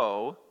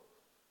so,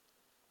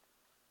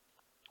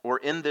 or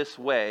in this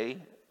way,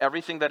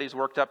 everything that he's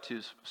worked up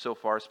to so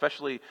far,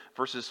 especially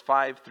verses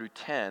 5 through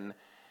 10,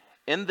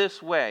 in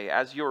this way,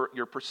 as you're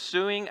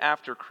pursuing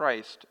after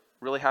Christ,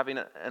 really having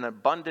an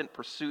abundant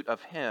pursuit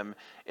of him,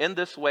 in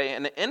this way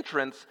an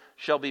entrance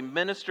shall be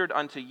ministered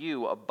unto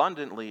you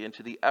abundantly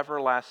into the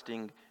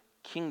everlasting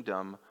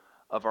kingdom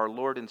of our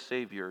Lord and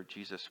Savior,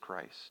 Jesus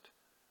Christ.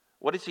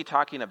 What is he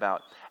talking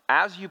about?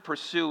 As you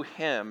pursue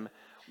him,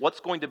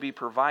 what's going to be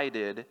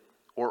provided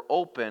or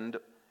opened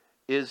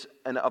is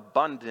an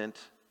abundant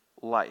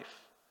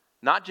life.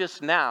 Not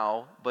just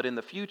now, but in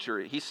the future.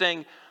 He's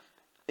saying,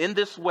 in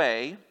this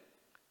way,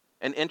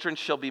 an entrance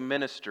shall be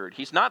ministered.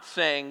 He's not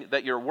saying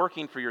that you're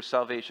working for your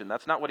salvation.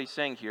 That's not what he's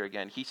saying here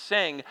again. He's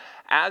saying,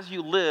 as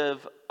you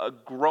live a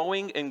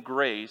growing in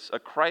grace, a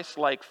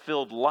Christ-like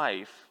filled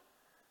life,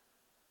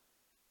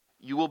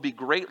 you will be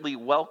greatly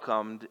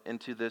welcomed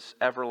into this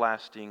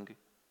everlasting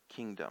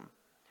kingdom.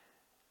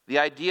 The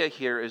idea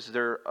here is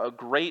there's a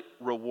great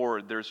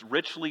reward. There's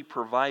richly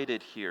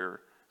provided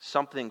here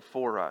something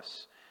for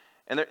us.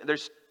 And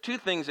there's two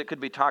things it could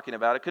be talking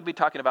about. It could be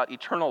talking about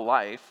eternal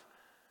life,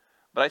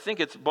 but I think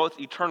it's both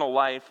eternal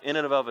life in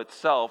and of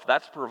itself.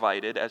 That's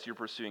provided as you're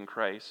pursuing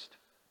Christ.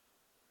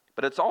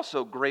 But it's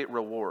also great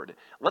reward.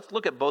 Let's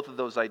look at both of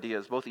those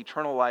ideas, both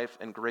eternal life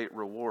and great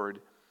reward.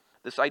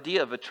 This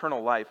idea of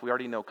eternal life, we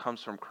already know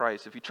comes from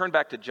Christ. If you turn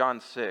back to John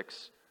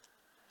 6,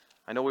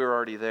 I know we were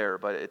already there,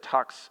 but it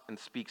talks and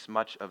speaks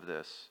much of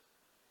this.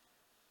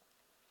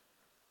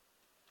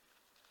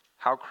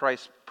 How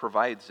Christ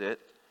provides it,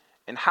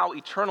 and how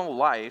eternal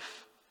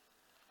life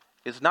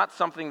is not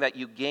something that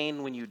you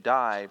gain when you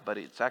die, but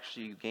it's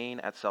actually you gain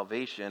at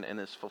salvation and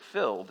is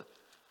fulfilled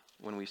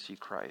when we see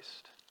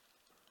Christ.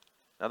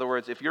 In other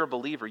words, if you're a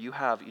believer, you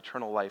have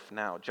eternal life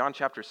now. John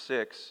chapter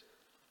 6,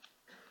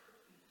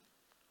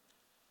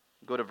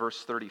 go to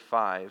verse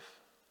 35.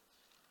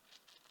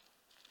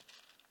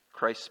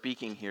 Christ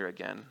speaking here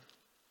again.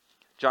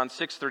 John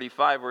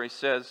 6:35, where he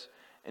says,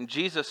 "And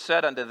Jesus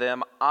said unto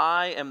them,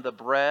 I am the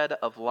bread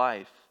of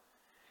life.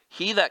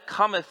 He that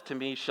cometh to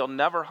me shall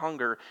never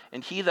hunger,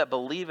 and he that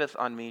believeth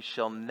on me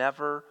shall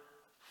never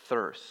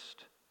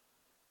thirst."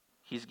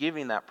 He's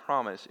giving that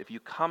promise. If you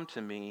come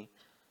to me,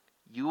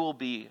 you will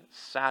be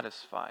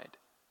satisfied,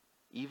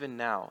 even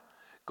now.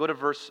 Go to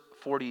verse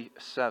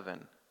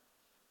 47.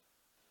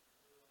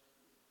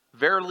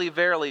 "Verily,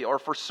 verily, or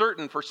for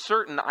certain,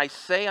 I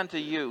say unto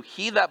you,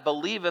 he that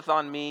believeth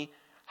on me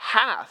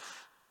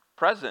hath,"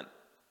 present,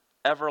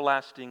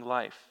 "everlasting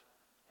life."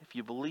 If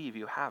you believe,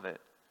 you have it.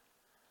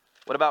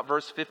 What about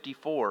verse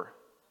 54?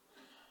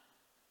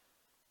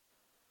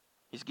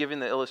 He's giving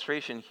the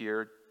illustration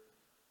here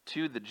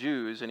to the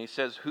Jews, and he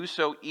says,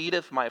 "Whoso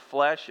eateth my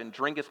flesh and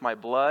drinketh my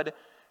blood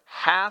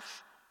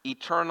hath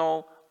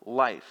eternal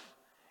life,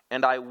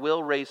 and I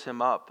will raise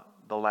him up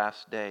the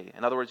last day."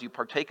 In other words, you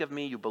partake of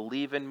me, you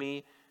believe in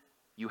me,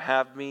 you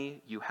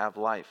have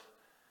life.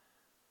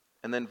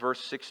 And then verse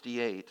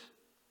 68,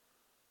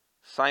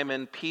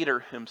 Simon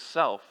Peter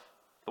himself,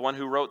 the one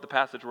who wrote the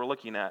passage we're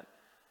looking at,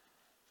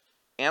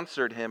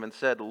 answered him and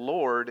said,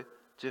 "Lord,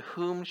 to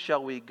whom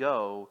shall we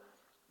go?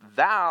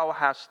 Thou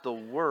hast the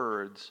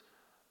words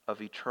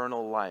of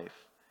eternal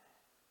life,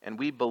 and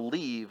we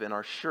believe and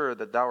are sure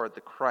that thou art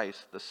the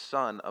Christ, the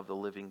Son of the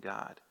living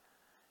God."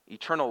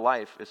 Eternal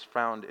life is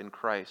found in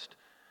Christ.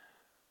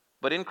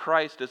 But in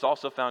Christ is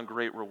also found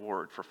great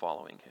reward for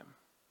following him.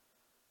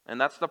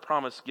 And that's the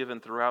promise given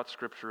throughout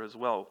Scripture as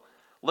well.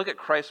 Look at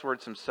Christ's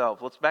words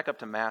himself. Let's back up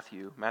to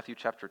Matthew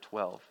chapter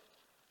 12.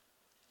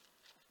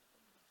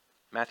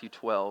 Matthew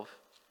 5.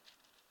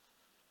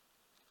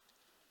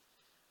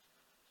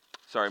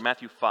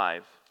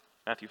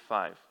 Matthew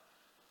 5.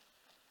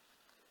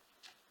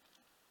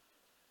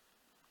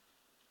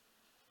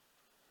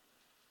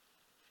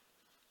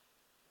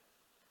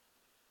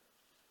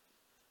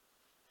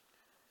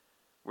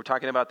 We're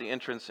talking about the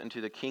entrance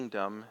into the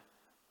kingdom.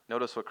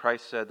 Notice what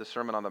Christ said, the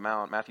Sermon on the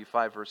Mount, Matthew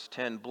 5, verse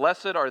 10.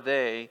 "Blessed are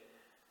they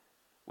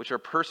which are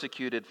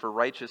persecuted for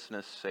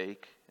righteousness'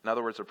 sake." In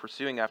other words, are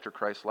pursuing after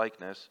Christ's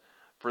likeness.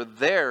 "For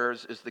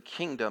theirs is the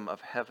kingdom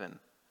of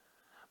heaven.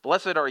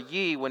 Blessed are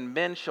ye when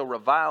men shall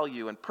revile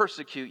you and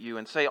persecute you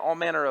and say all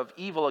manner of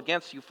evil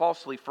against you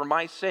falsely for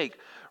my sake.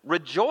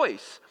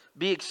 Rejoice,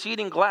 be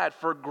exceeding glad,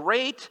 for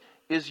great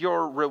is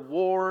your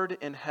reward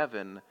in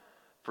heaven.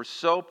 For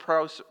so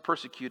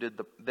persecuted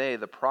they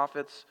the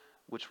prophets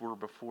which were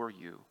before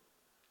you."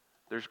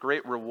 There's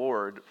great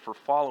reward for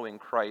following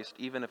Christ,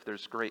 even if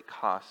there's great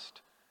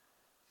cost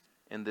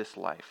in this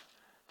life.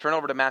 Turn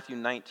over to Matthew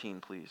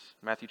 19, please.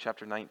 Matthew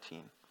chapter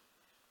 19.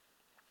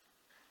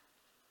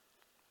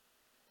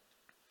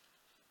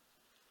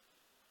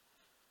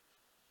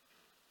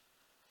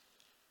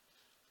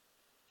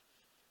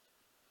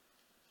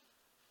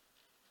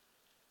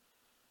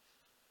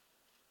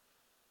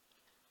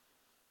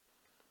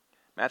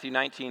 Matthew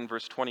 19,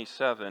 verse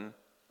 27.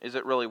 "Is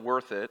it really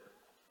worth it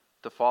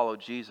to follow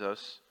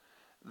Jesus?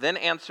 Then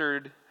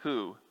answered"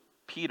 who?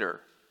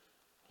 Peter.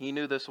 He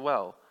knew this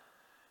well.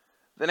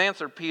 "Then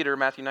answered Peter,"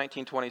 Matthew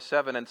 19,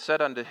 27, "and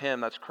said unto him,"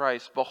 that's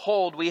Christ,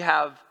 "Behold, we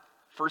have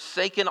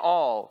forsaken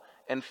all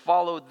and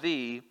followed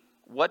thee.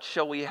 What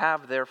shall we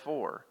have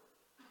therefore?"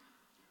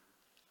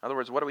 In other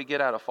words, what do we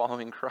get out of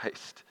following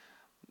Christ?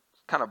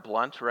 Kind of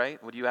blunt,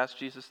 right? Would you ask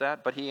Jesus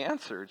that? But he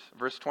answered,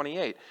 verse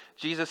 28,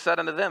 "Jesus said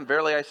unto them,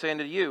 Verily I say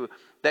unto you,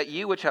 that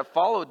ye which have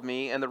followed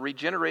me in the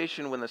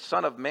regeneration when the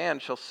Son of Man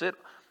shall sit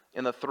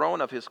in the throne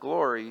of his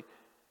glory,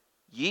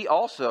 ye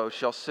also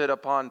shall sit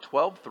upon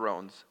 12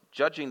 thrones,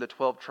 judging the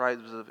 12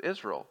 tribes of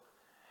Israel.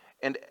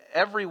 And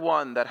every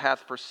one that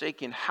hath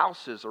forsaken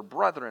houses, or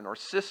brethren, or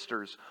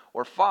sisters,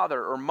 or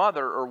father, or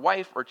mother, or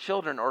wife, or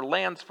children, or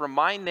lands for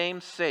my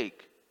name's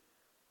sake,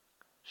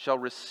 shall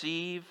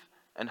receive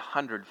an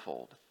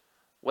hundredfold.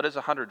 What is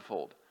a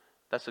hundredfold?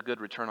 That's a good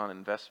return on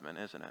investment,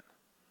 isn't it?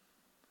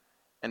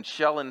 And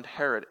shall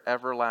inherit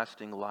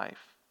everlasting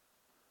life.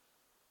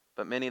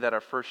 But many that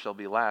are first shall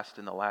be last,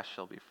 and the last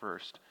shall be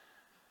first.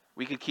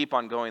 We could keep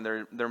on going.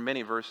 There are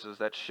many verses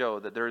that show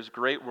that there is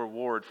great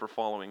reward for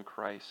following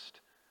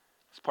Christ.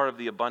 It's part of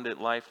the abundant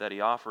life that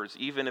he offers,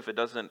 even if it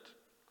doesn't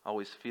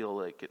always feel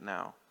like it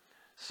now.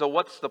 So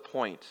what's the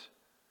point?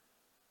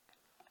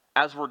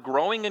 As we're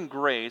growing in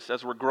grace,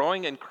 as we're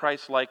growing in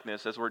Christ's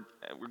likeness, as we're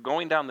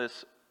going down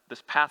this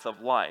path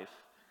of life,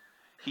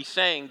 he's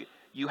saying,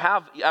 you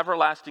have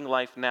everlasting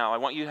life now. I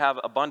want you to have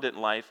abundant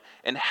life.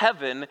 And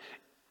heaven,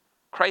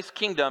 Christ's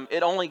kingdom,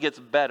 it only gets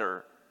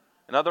better.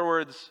 In other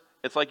words,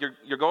 it's like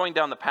you're going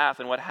down the path,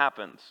 and what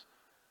happens?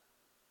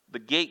 The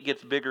gate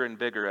gets bigger and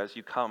bigger as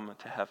you come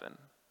to heaven,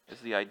 is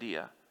the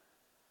idea.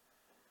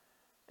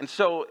 And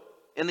so,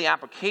 in the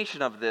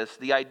application of this,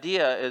 the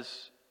idea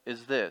is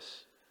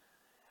this.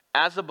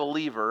 As a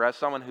believer, as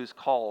someone who's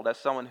called, as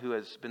someone who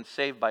has been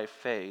saved by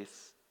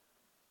faith,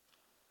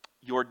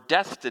 your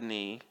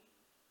destiny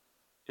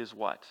is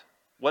what?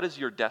 What is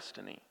your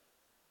destiny?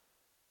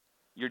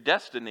 Your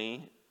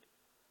destiny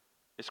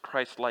is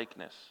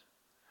Christ-likeness.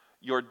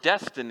 Your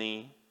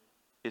destiny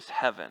is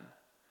heaven.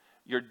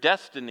 Your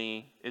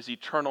destiny is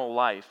eternal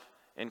life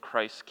in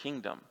Christ's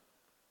kingdom.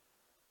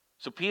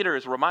 So Peter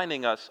is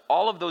reminding us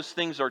all of those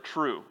things are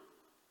true.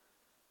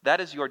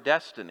 That is your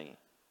destiny.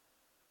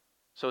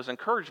 So his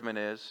encouragement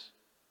is,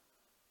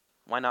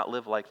 why not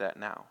live like that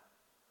now?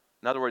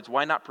 In other words,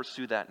 why not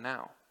pursue that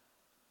now?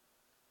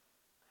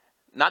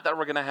 Not that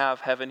we're going to have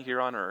heaven here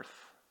on earth.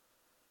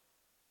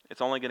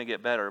 It's only going to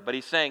get better. But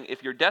he's saying,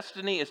 if your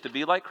destiny is to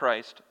be like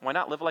Christ, why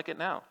not live like it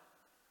now?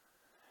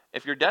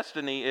 If your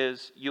destiny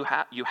is you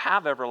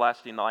have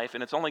everlasting life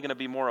and it's only going to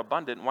be more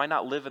abundant, why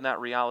not live in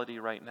that reality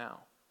right now?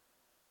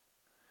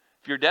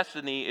 If your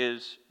destiny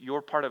is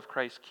you're part of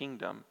Christ's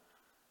kingdom,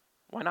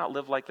 why not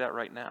live like that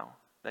right now?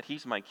 That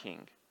he's my king.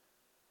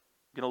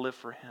 I'm going to live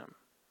for him.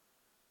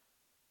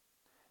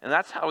 And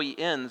that's how he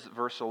ends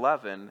verse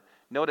 11.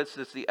 Notice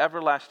it's the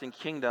everlasting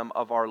kingdom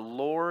of our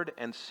Lord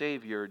and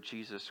Savior,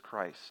 Jesus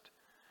Christ.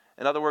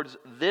 In other words,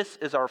 this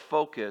is our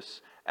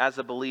focus as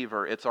a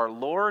believer. It's our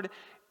Lord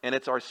and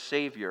it's our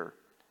Savior.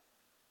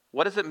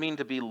 What does it mean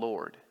to be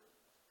Lord?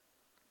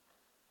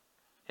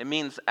 It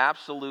means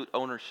absolute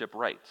ownership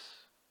rights.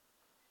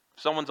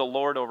 If someone's a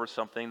lord over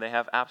something, they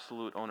have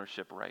absolute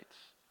ownership rights.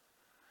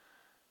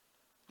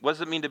 What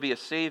does it mean to be a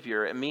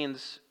Savior? It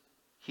means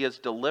he has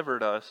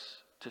delivered us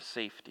to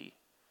safety.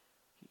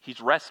 He's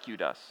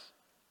rescued us.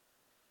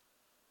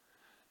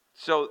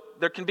 So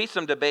there can be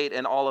some debate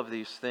in all of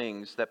these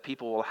things that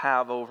people will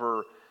have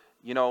over,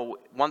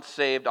 once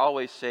saved,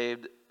 always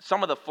saved.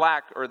 Some of the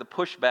flack or the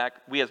pushback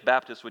we as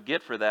Baptists would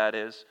get for that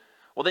is,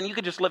 well, then you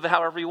could just live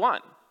however you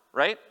want,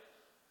 right?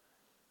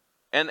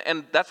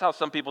 And that's how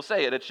some people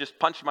say it. It's just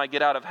punch my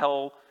get out of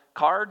hell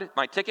card,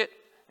 my ticket,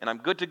 and I'm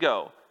good to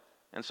go.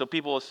 And so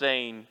people are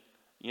saying,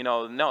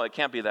 no, it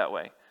can't be that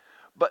way.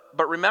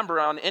 But remember,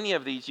 on any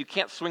of these, you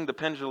can't swing the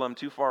pendulum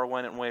too far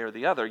one way or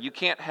the other. You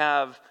can't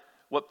have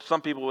what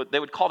some people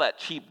would call that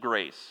cheap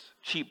grace,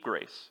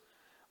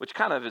 which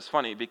kind of is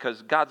funny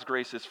because God's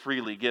grace is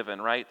freely given,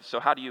 right?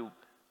 So how do you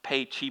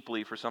pay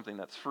cheaply for something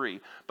that's free?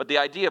 But the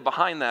idea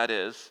behind that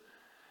is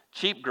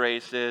cheap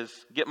grace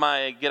is get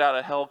my get out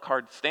of hell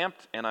card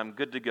stamped and I'm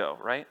good to go,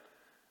 right?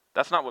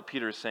 That's not what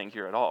Peter is saying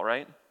here at all,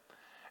 right?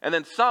 And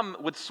then some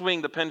would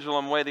swing the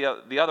pendulum way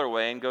the other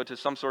way and go to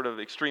some sort of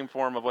extreme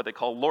form of what they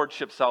call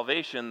lordship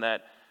salvation,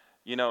 that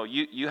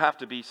you have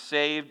to be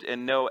saved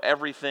and know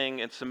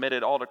everything and submit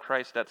it all to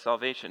Christ at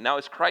salvation. Now,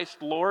 is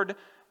Christ Lord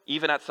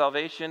even at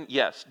salvation?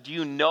 Yes. Do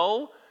you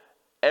know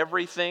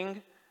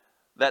everything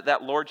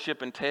that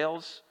lordship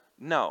entails?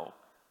 No.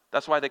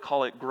 That's why they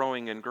call it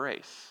growing in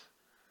grace.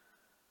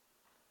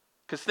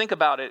 Because think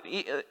about it,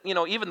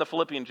 even the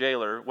Philippian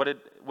jailer, what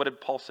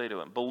did Paul say to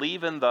him?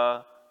 Believe in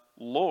the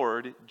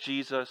Lord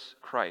Jesus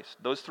Christ.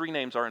 Those three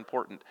names are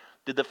important.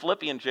 Did the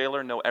Philippian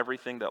jailer know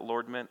everything that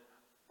Lord meant,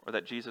 or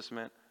that Jesus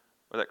meant,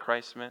 or that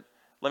Christ meant?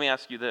 Let me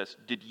ask you this.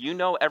 Did you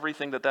know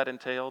everything that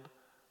entailed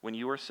when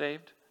you were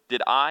saved?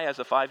 Did I, as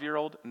a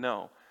 5-year-old?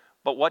 No.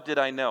 But what did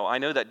I know? I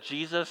know that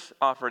Jesus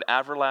offered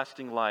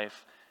everlasting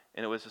life,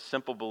 and it was a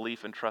simple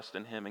belief and trust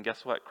in him. And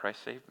guess what?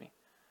 Christ saved me.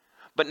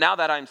 But now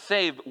that I'm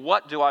saved,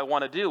 what do I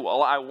want to do?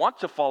 Well, I want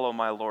to follow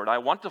my Lord. I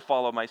want to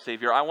follow my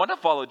Savior. I want to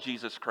follow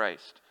Jesus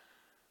Christ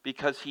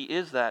because he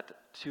is that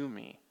to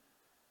me.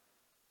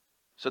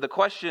 So the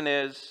question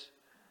is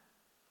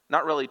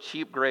not really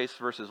cheap grace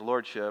versus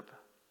lordship,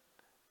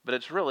 but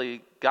it's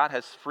really God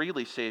has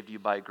freely saved you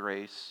by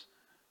grace,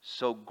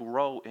 so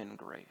grow in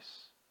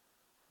grace.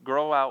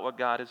 Grow out what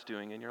God is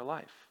doing in your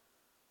life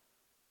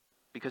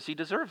because he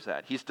deserves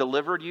that. He's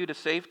delivered you to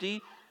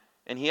safety,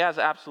 and he has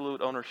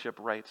absolute ownership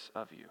rights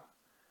of you.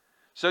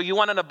 So you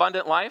want an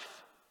abundant life?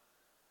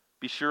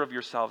 Be sure of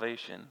your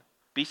salvation.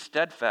 Be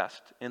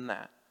steadfast in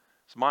that.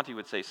 As Monty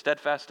would say,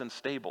 steadfast and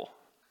stable.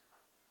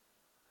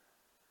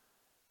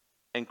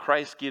 And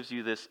Christ gives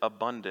you this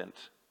abundant,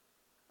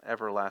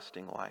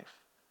 everlasting life.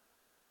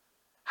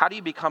 How do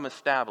you become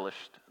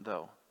established,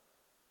 though?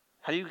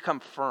 How do you become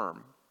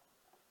firm?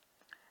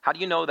 How do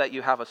you know that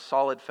you have a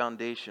solid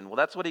foundation? Well,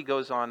 that's what he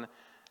goes on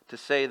to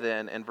say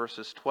then in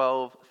verses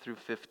 12 through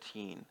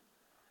 15.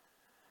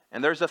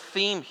 And there's a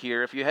theme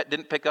here. If you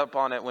didn't pick up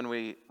on it when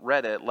we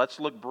read it, let's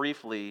look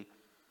briefly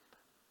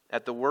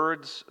at the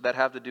words that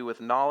have to do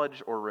with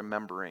knowledge or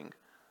remembering.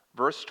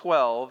 Verse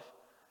 12,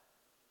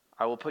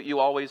 I will put you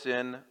always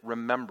in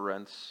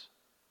remembrance,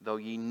 though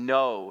ye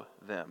know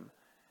them.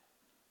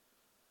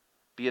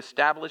 Be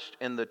established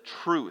in the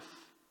truth.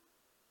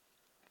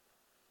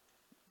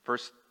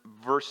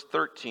 Verse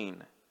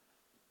 13,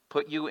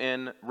 put you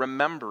in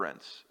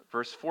remembrance.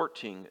 Verse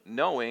 14,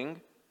 knowing,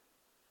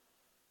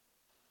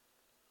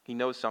 he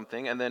knows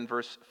something. And then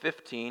verse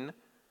 15,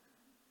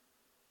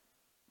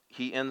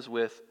 he ends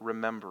with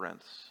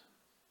remembrance.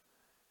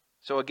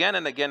 So again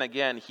and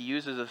again, he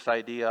uses this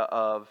idea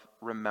of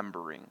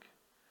remembering.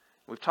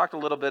 We've talked a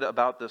little bit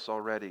about this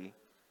already,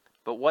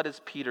 but what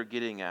is Peter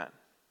getting at?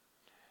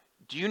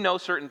 Do you know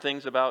certain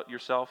things about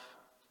yourself?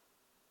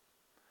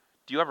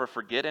 Do you ever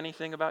forget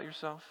anything about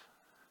yourself?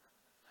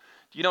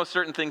 Do you know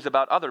certain things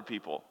about other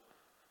people?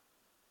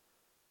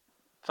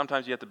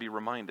 Sometimes you have to be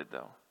reminded,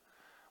 though.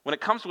 When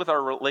it comes with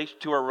our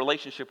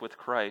relationship with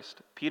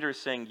Christ, Peter is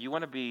saying, you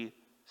want to be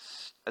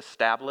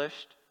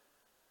established?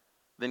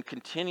 Then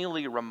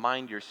continually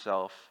remind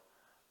yourself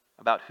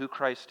about who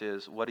Christ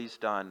is, what he's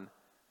done,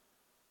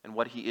 and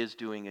what he is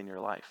doing in your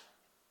life.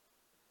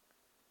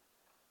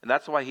 And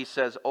that's why he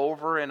says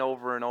over and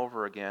over and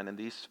over again in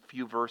these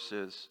few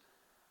verses,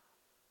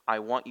 I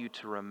want you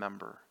to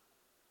remember.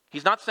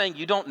 He's not saying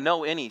you don't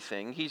know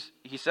anything.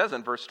 He says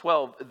in verse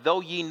 12,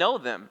 though ye know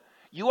them.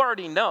 You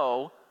already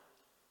know,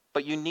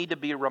 but you need to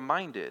be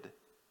reminded.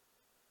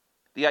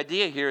 The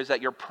idea here is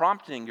that you're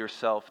prompting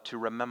yourself to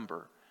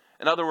remember.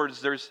 In other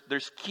words,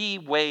 there's key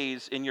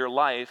ways in your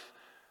life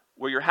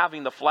where you're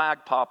having the flag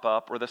pop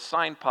up or the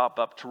sign pop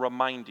up to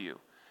remind you.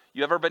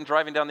 You ever been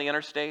driving down the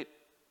interstate?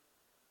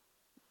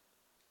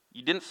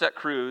 You didn't set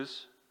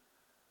cruise.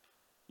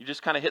 You're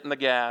just kind of hitting the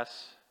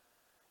gas.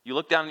 You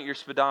look down at your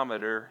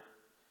speedometer.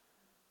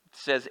 It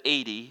says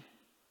 80.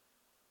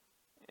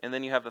 And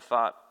then you have the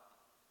thought,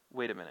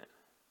 wait a minute.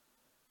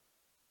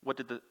 What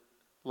did the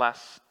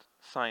last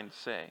sign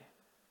say?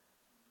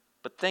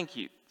 But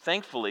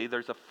thankfully,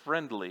 there's a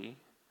friendly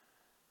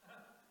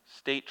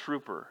state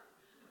trooper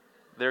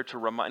there to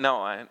remind.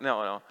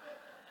 No.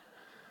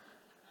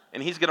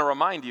 And he's going to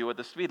remind you what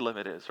the speed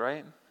limit is,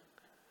 right?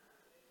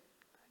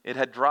 It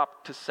had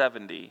dropped to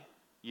 70.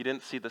 You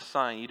didn't see the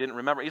sign. You didn't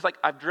remember. He's like,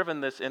 I've driven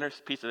this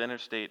piece of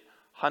interstate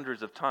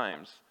hundreds of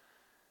times.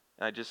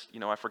 And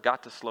I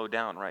forgot to slow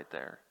down right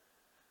there.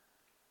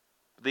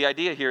 The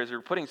idea here is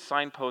you're putting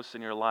signposts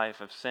in your life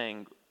of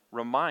saying,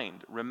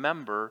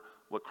 remember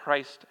what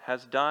Christ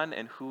has done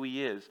and who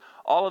he is.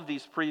 All of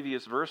these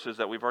previous verses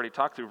that we've already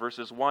talked through,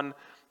 verses 1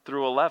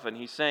 through 11,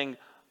 he's saying,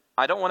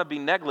 I don't want to be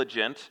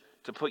negligent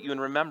to put you in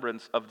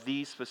remembrance of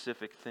these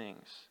specific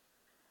things.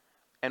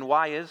 And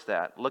why is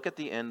that? Look at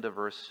the end of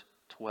verse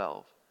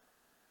 12.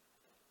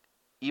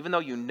 Even though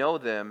you know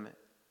them,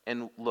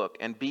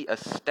 and be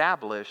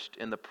established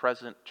in the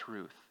present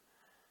truth.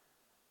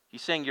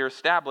 He's saying you're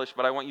established,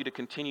 but I want you to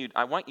continue.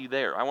 I want you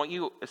there. I want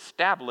you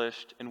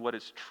established in what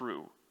is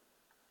true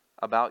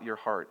about your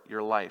heart,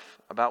 your life,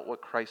 about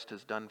what Christ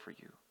has done for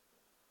you.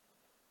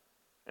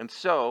 And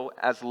so,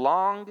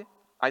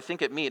 I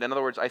think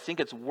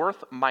it's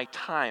worth my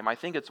time. I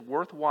think it's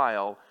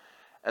worthwhile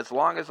as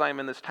long as I'm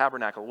in this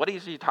tabernacle. What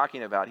is he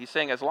talking about? He's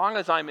saying as long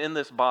as I'm in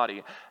this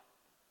body,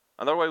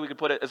 another way we could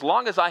put it, as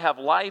long as I have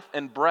life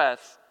and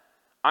breath,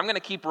 I'm going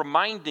to keep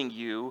reminding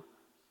you,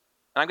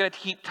 and I'm going to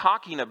keep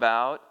talking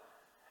about,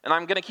 and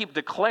I'm going to keep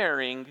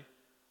declaring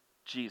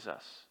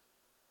Jesus.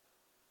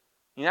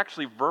 He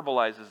actually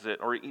verbalizes it,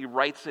 or he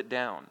writes it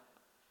down.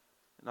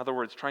 In other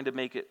words, trying to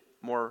make it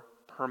more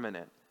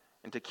permanent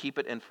and to keep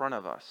it in front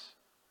of us.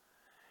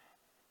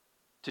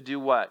 To do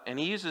what? And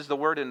he uses the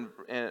word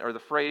or the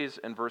phrase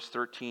in verse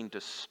 13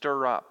 to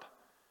stir up.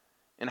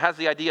 And has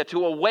the idea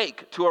to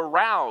awake, to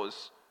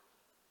arouse,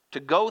 to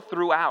go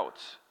throughout.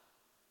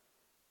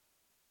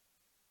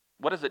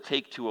 What does it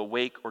take to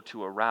awake or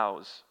to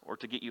arouse or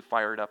to get you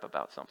fired up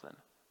about something?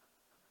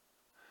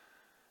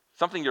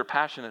 Something you're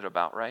passionate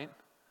about, right?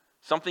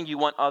 Something you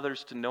want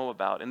others to know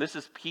about. And this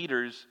is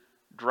Peter's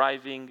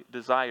driving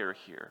desire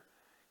here.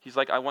 He's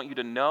like, I want you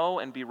to know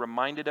and be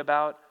reminded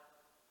about,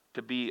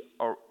 to be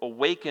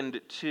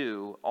awakened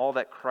to all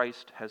that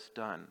Christ has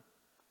done.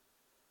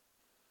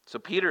 So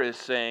Peter is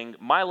saying,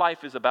 my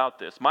life is about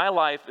this. My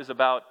life is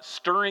about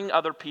stirring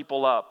other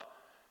people up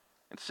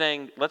and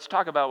saying, let's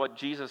talk about what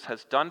Jesus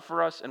has done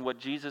for us and what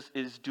Jesus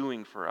is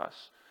doing for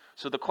us.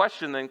 So the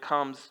question then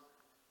comes,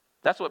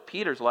 that's what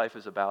Peter's life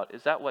is about.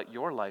 Is that what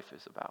your life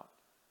is about?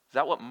 Is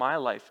that what my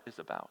life is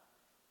about?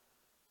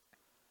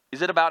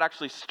 Is it about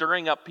actually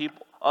stirring up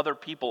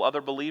people,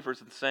 other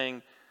believers, and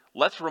saying,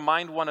 let's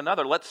remind one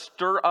another, let's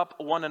stir up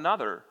one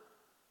another?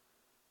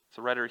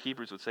 So the writer of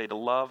Hebrews would say, to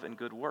love and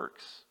good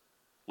works.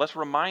 Let's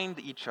remind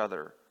each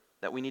other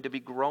that we need to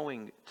be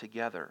growing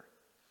together.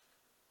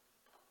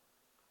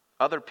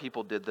 Other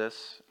people did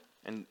this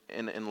in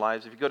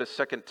lives. If you go to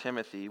 2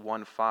 Timothy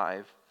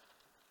 1:5,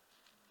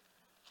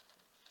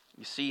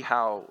 you see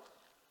how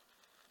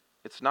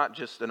it's not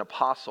just an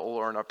apostle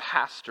or a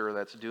pastor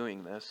that's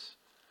doing this.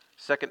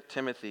 2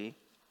 Timothy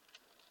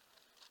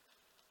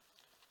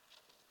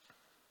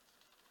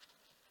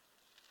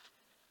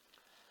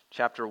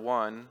chapter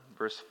 1,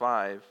 verse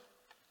 5.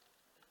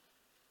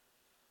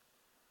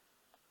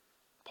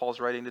 Paul's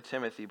writing to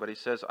Timothy, but he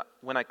says,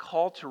 when I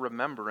call to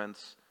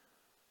remembrance,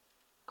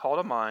 call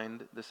to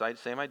mind, this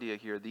same idea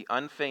here, the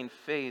unfeigned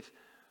faith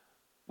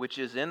which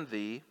is in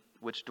thee,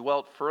 which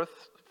dwelt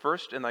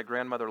first in thy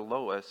grandmother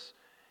Lois,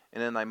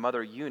 and in thy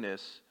mother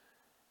Eunice,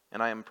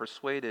 and I am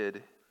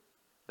persuaded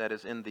that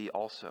is in thee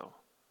also.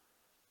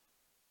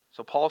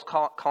 So Paul's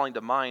calling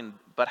to mind,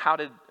 but how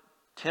did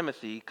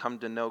Timothy come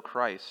to know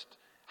Christ?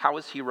 How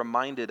was he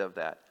reminded of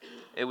that?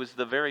 It was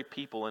the very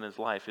people in his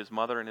life, his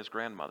mother and his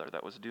grandmother,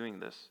 that was doing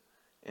this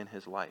in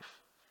his life.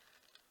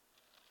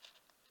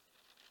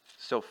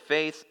 So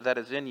faith that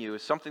is in you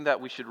is something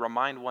that we should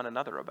remind one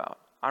another about.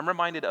 I'm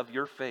reminded of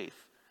your faith,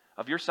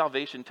 of your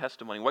salvation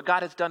testimony, what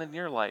God has done in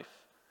your life.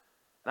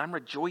 And I'm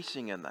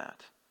rejoicing in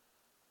that.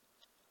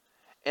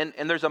 And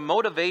there's a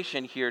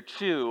motivation here,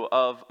 too,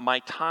 of my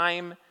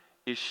time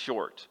is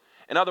short.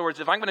 In other words,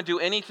 if I'm going to do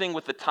anything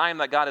with the time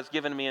that God has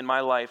given me in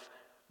my life,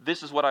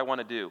 this is what I want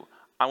to do.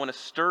 I want to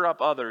stir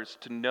up others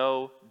to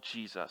know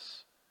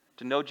Jesus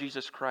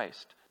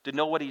Christ, to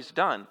know what he's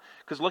done.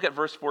 Because look at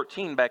verse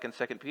 14 back in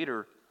 2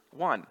 Peter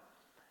 1.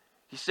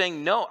 He's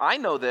saying, no, I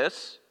know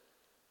this.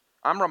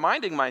 I'm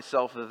reminding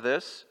myself of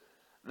this,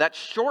 that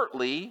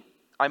shortly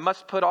I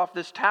must put off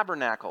this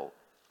tabernacle,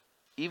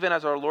 even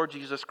as our Lord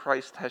Jesus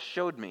Christ has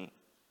showed me.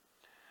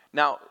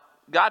 Now,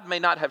 God may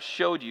not have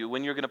showed you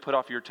when you're going to put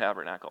off your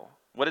tabernacle.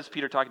 What is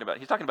Peter talking about?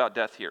 He's talking about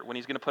death here, when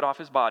he's going to put off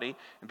his body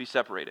and be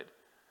separated.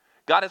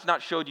 God has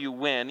not showed you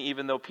when,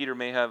 even though Peter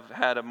may have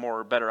had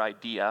a better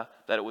idea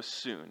that it was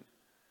soon.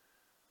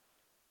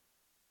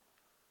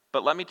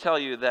 But let me tell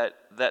you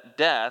that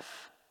death,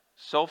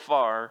 so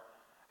far,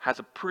 has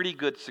a pretty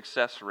good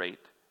success rate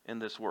in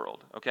this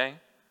world, okay?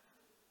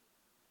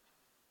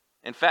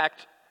 In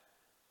fact,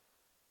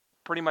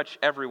 pretty much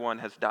everyone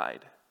has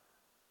died.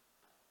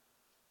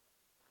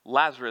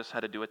 Lazarus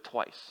had to do it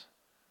twice.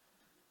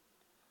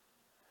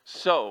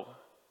 So,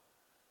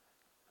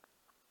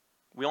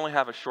 we only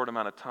have a short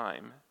amount of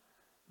time.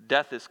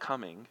 Death is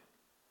coming.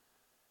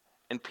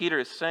 And Peter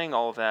is saying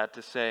all of that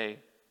to say,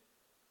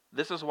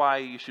 this is why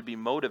you should be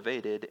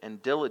motivated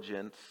and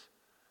diligent,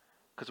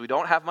 because we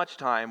don't have much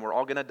time. We're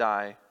all going to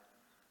die.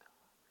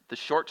 The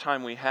short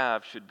time we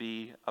have should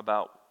be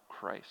about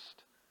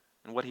Christ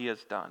and what he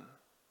has done.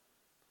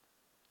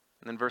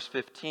 And then verse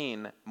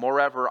 15,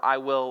 moreover, I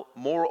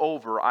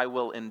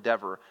will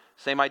endeavor.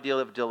 Same idea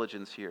of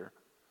diligence here.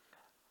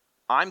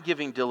 I'm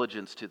giving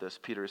diligence to this,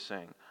 Peter is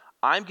saying.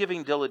 I'm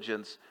giving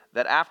diligence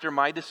that after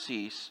my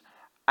decease,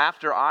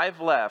 after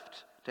I've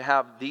left, to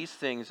have these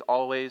things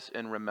always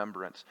in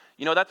remembrance.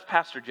 You know, that's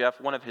Pastor Jeff,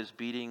 one of his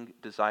beating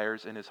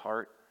desires in his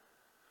heart.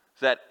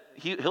 Is that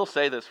he'll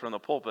say this from the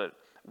pulpit,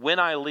 when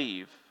I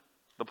leave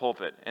the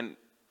pulpit, and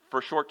for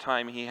a short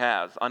time he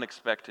has,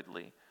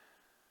 unexpectedly.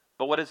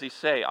 But what does he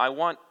say? I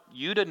want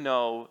you to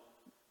know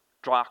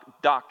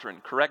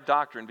doctrine, correct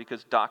doctrine,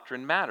 because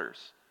doctrine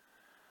matters.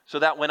 So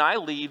that when I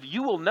leave,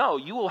 you will know,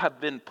 you will have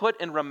been put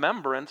in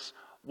remembrance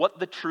what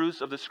the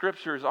truths of the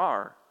Scriptures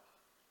are.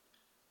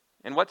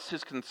 And what's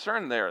his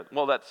concern there?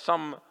 Well, that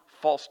some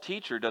false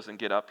teacher doesn't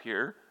get up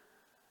here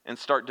and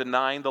start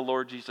denying the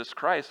Lord Jesus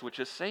Christ, which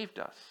has saved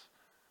us.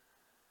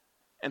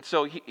 And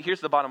so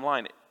here's the bottom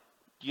line.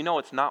 You know,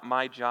 it's not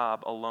my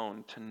job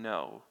alone to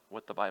know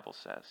what the Bible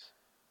says.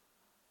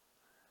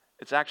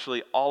 It's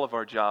actually all of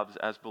our jobs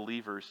as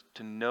believers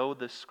to know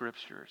the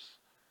Scriptures,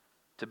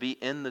 to be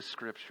in the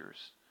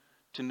Scriptures,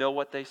 to know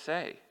what they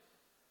say.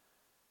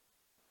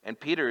 And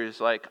Peter is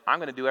like, I'm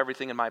going to do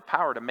everything in my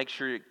power to make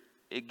sure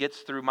it gets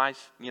through my,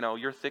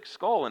 your thick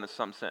skull in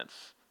some sense.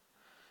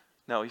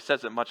 No, he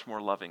says it much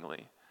more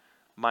lovingly.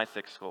 My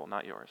thick skull,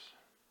 not yours.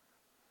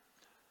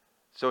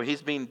 So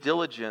he's being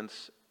diligent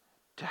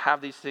to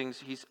have these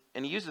things.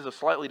 And he uses a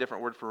slightly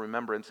different word for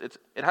remembrance.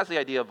 It has the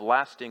idea of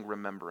lasting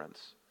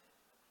remembrance.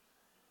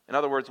 In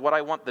other words, what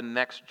I want the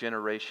next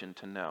generation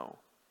to know.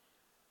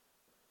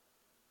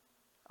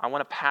 I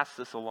want to pass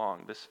this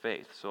along, this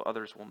faith, so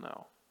others will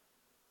know.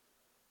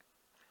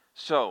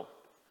 So,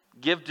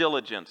 give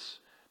diligence.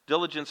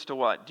 Diligence to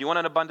what? Do you want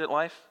an abundant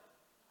life?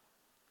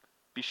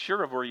 Be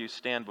sure of where you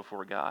stand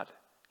before God.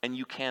 And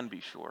you can be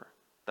sure.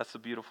 That's the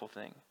beautiful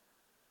thing.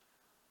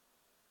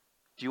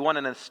 Do you want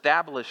an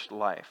established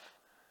life?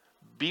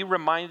 Be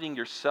reminding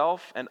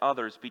yourself and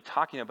others, be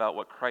talking about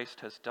what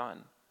Christ has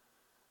done.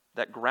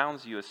 That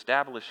grounds you,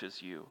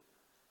 establishes you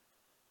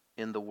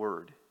in the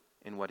Word,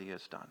 in what he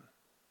has done.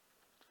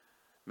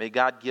 May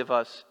God give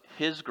us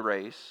His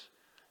grace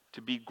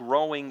to be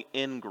growing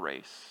in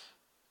grace,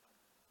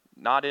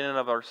 not in and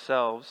of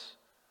ourselves,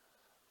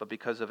 but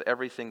because of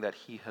everything that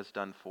He has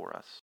done for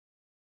us.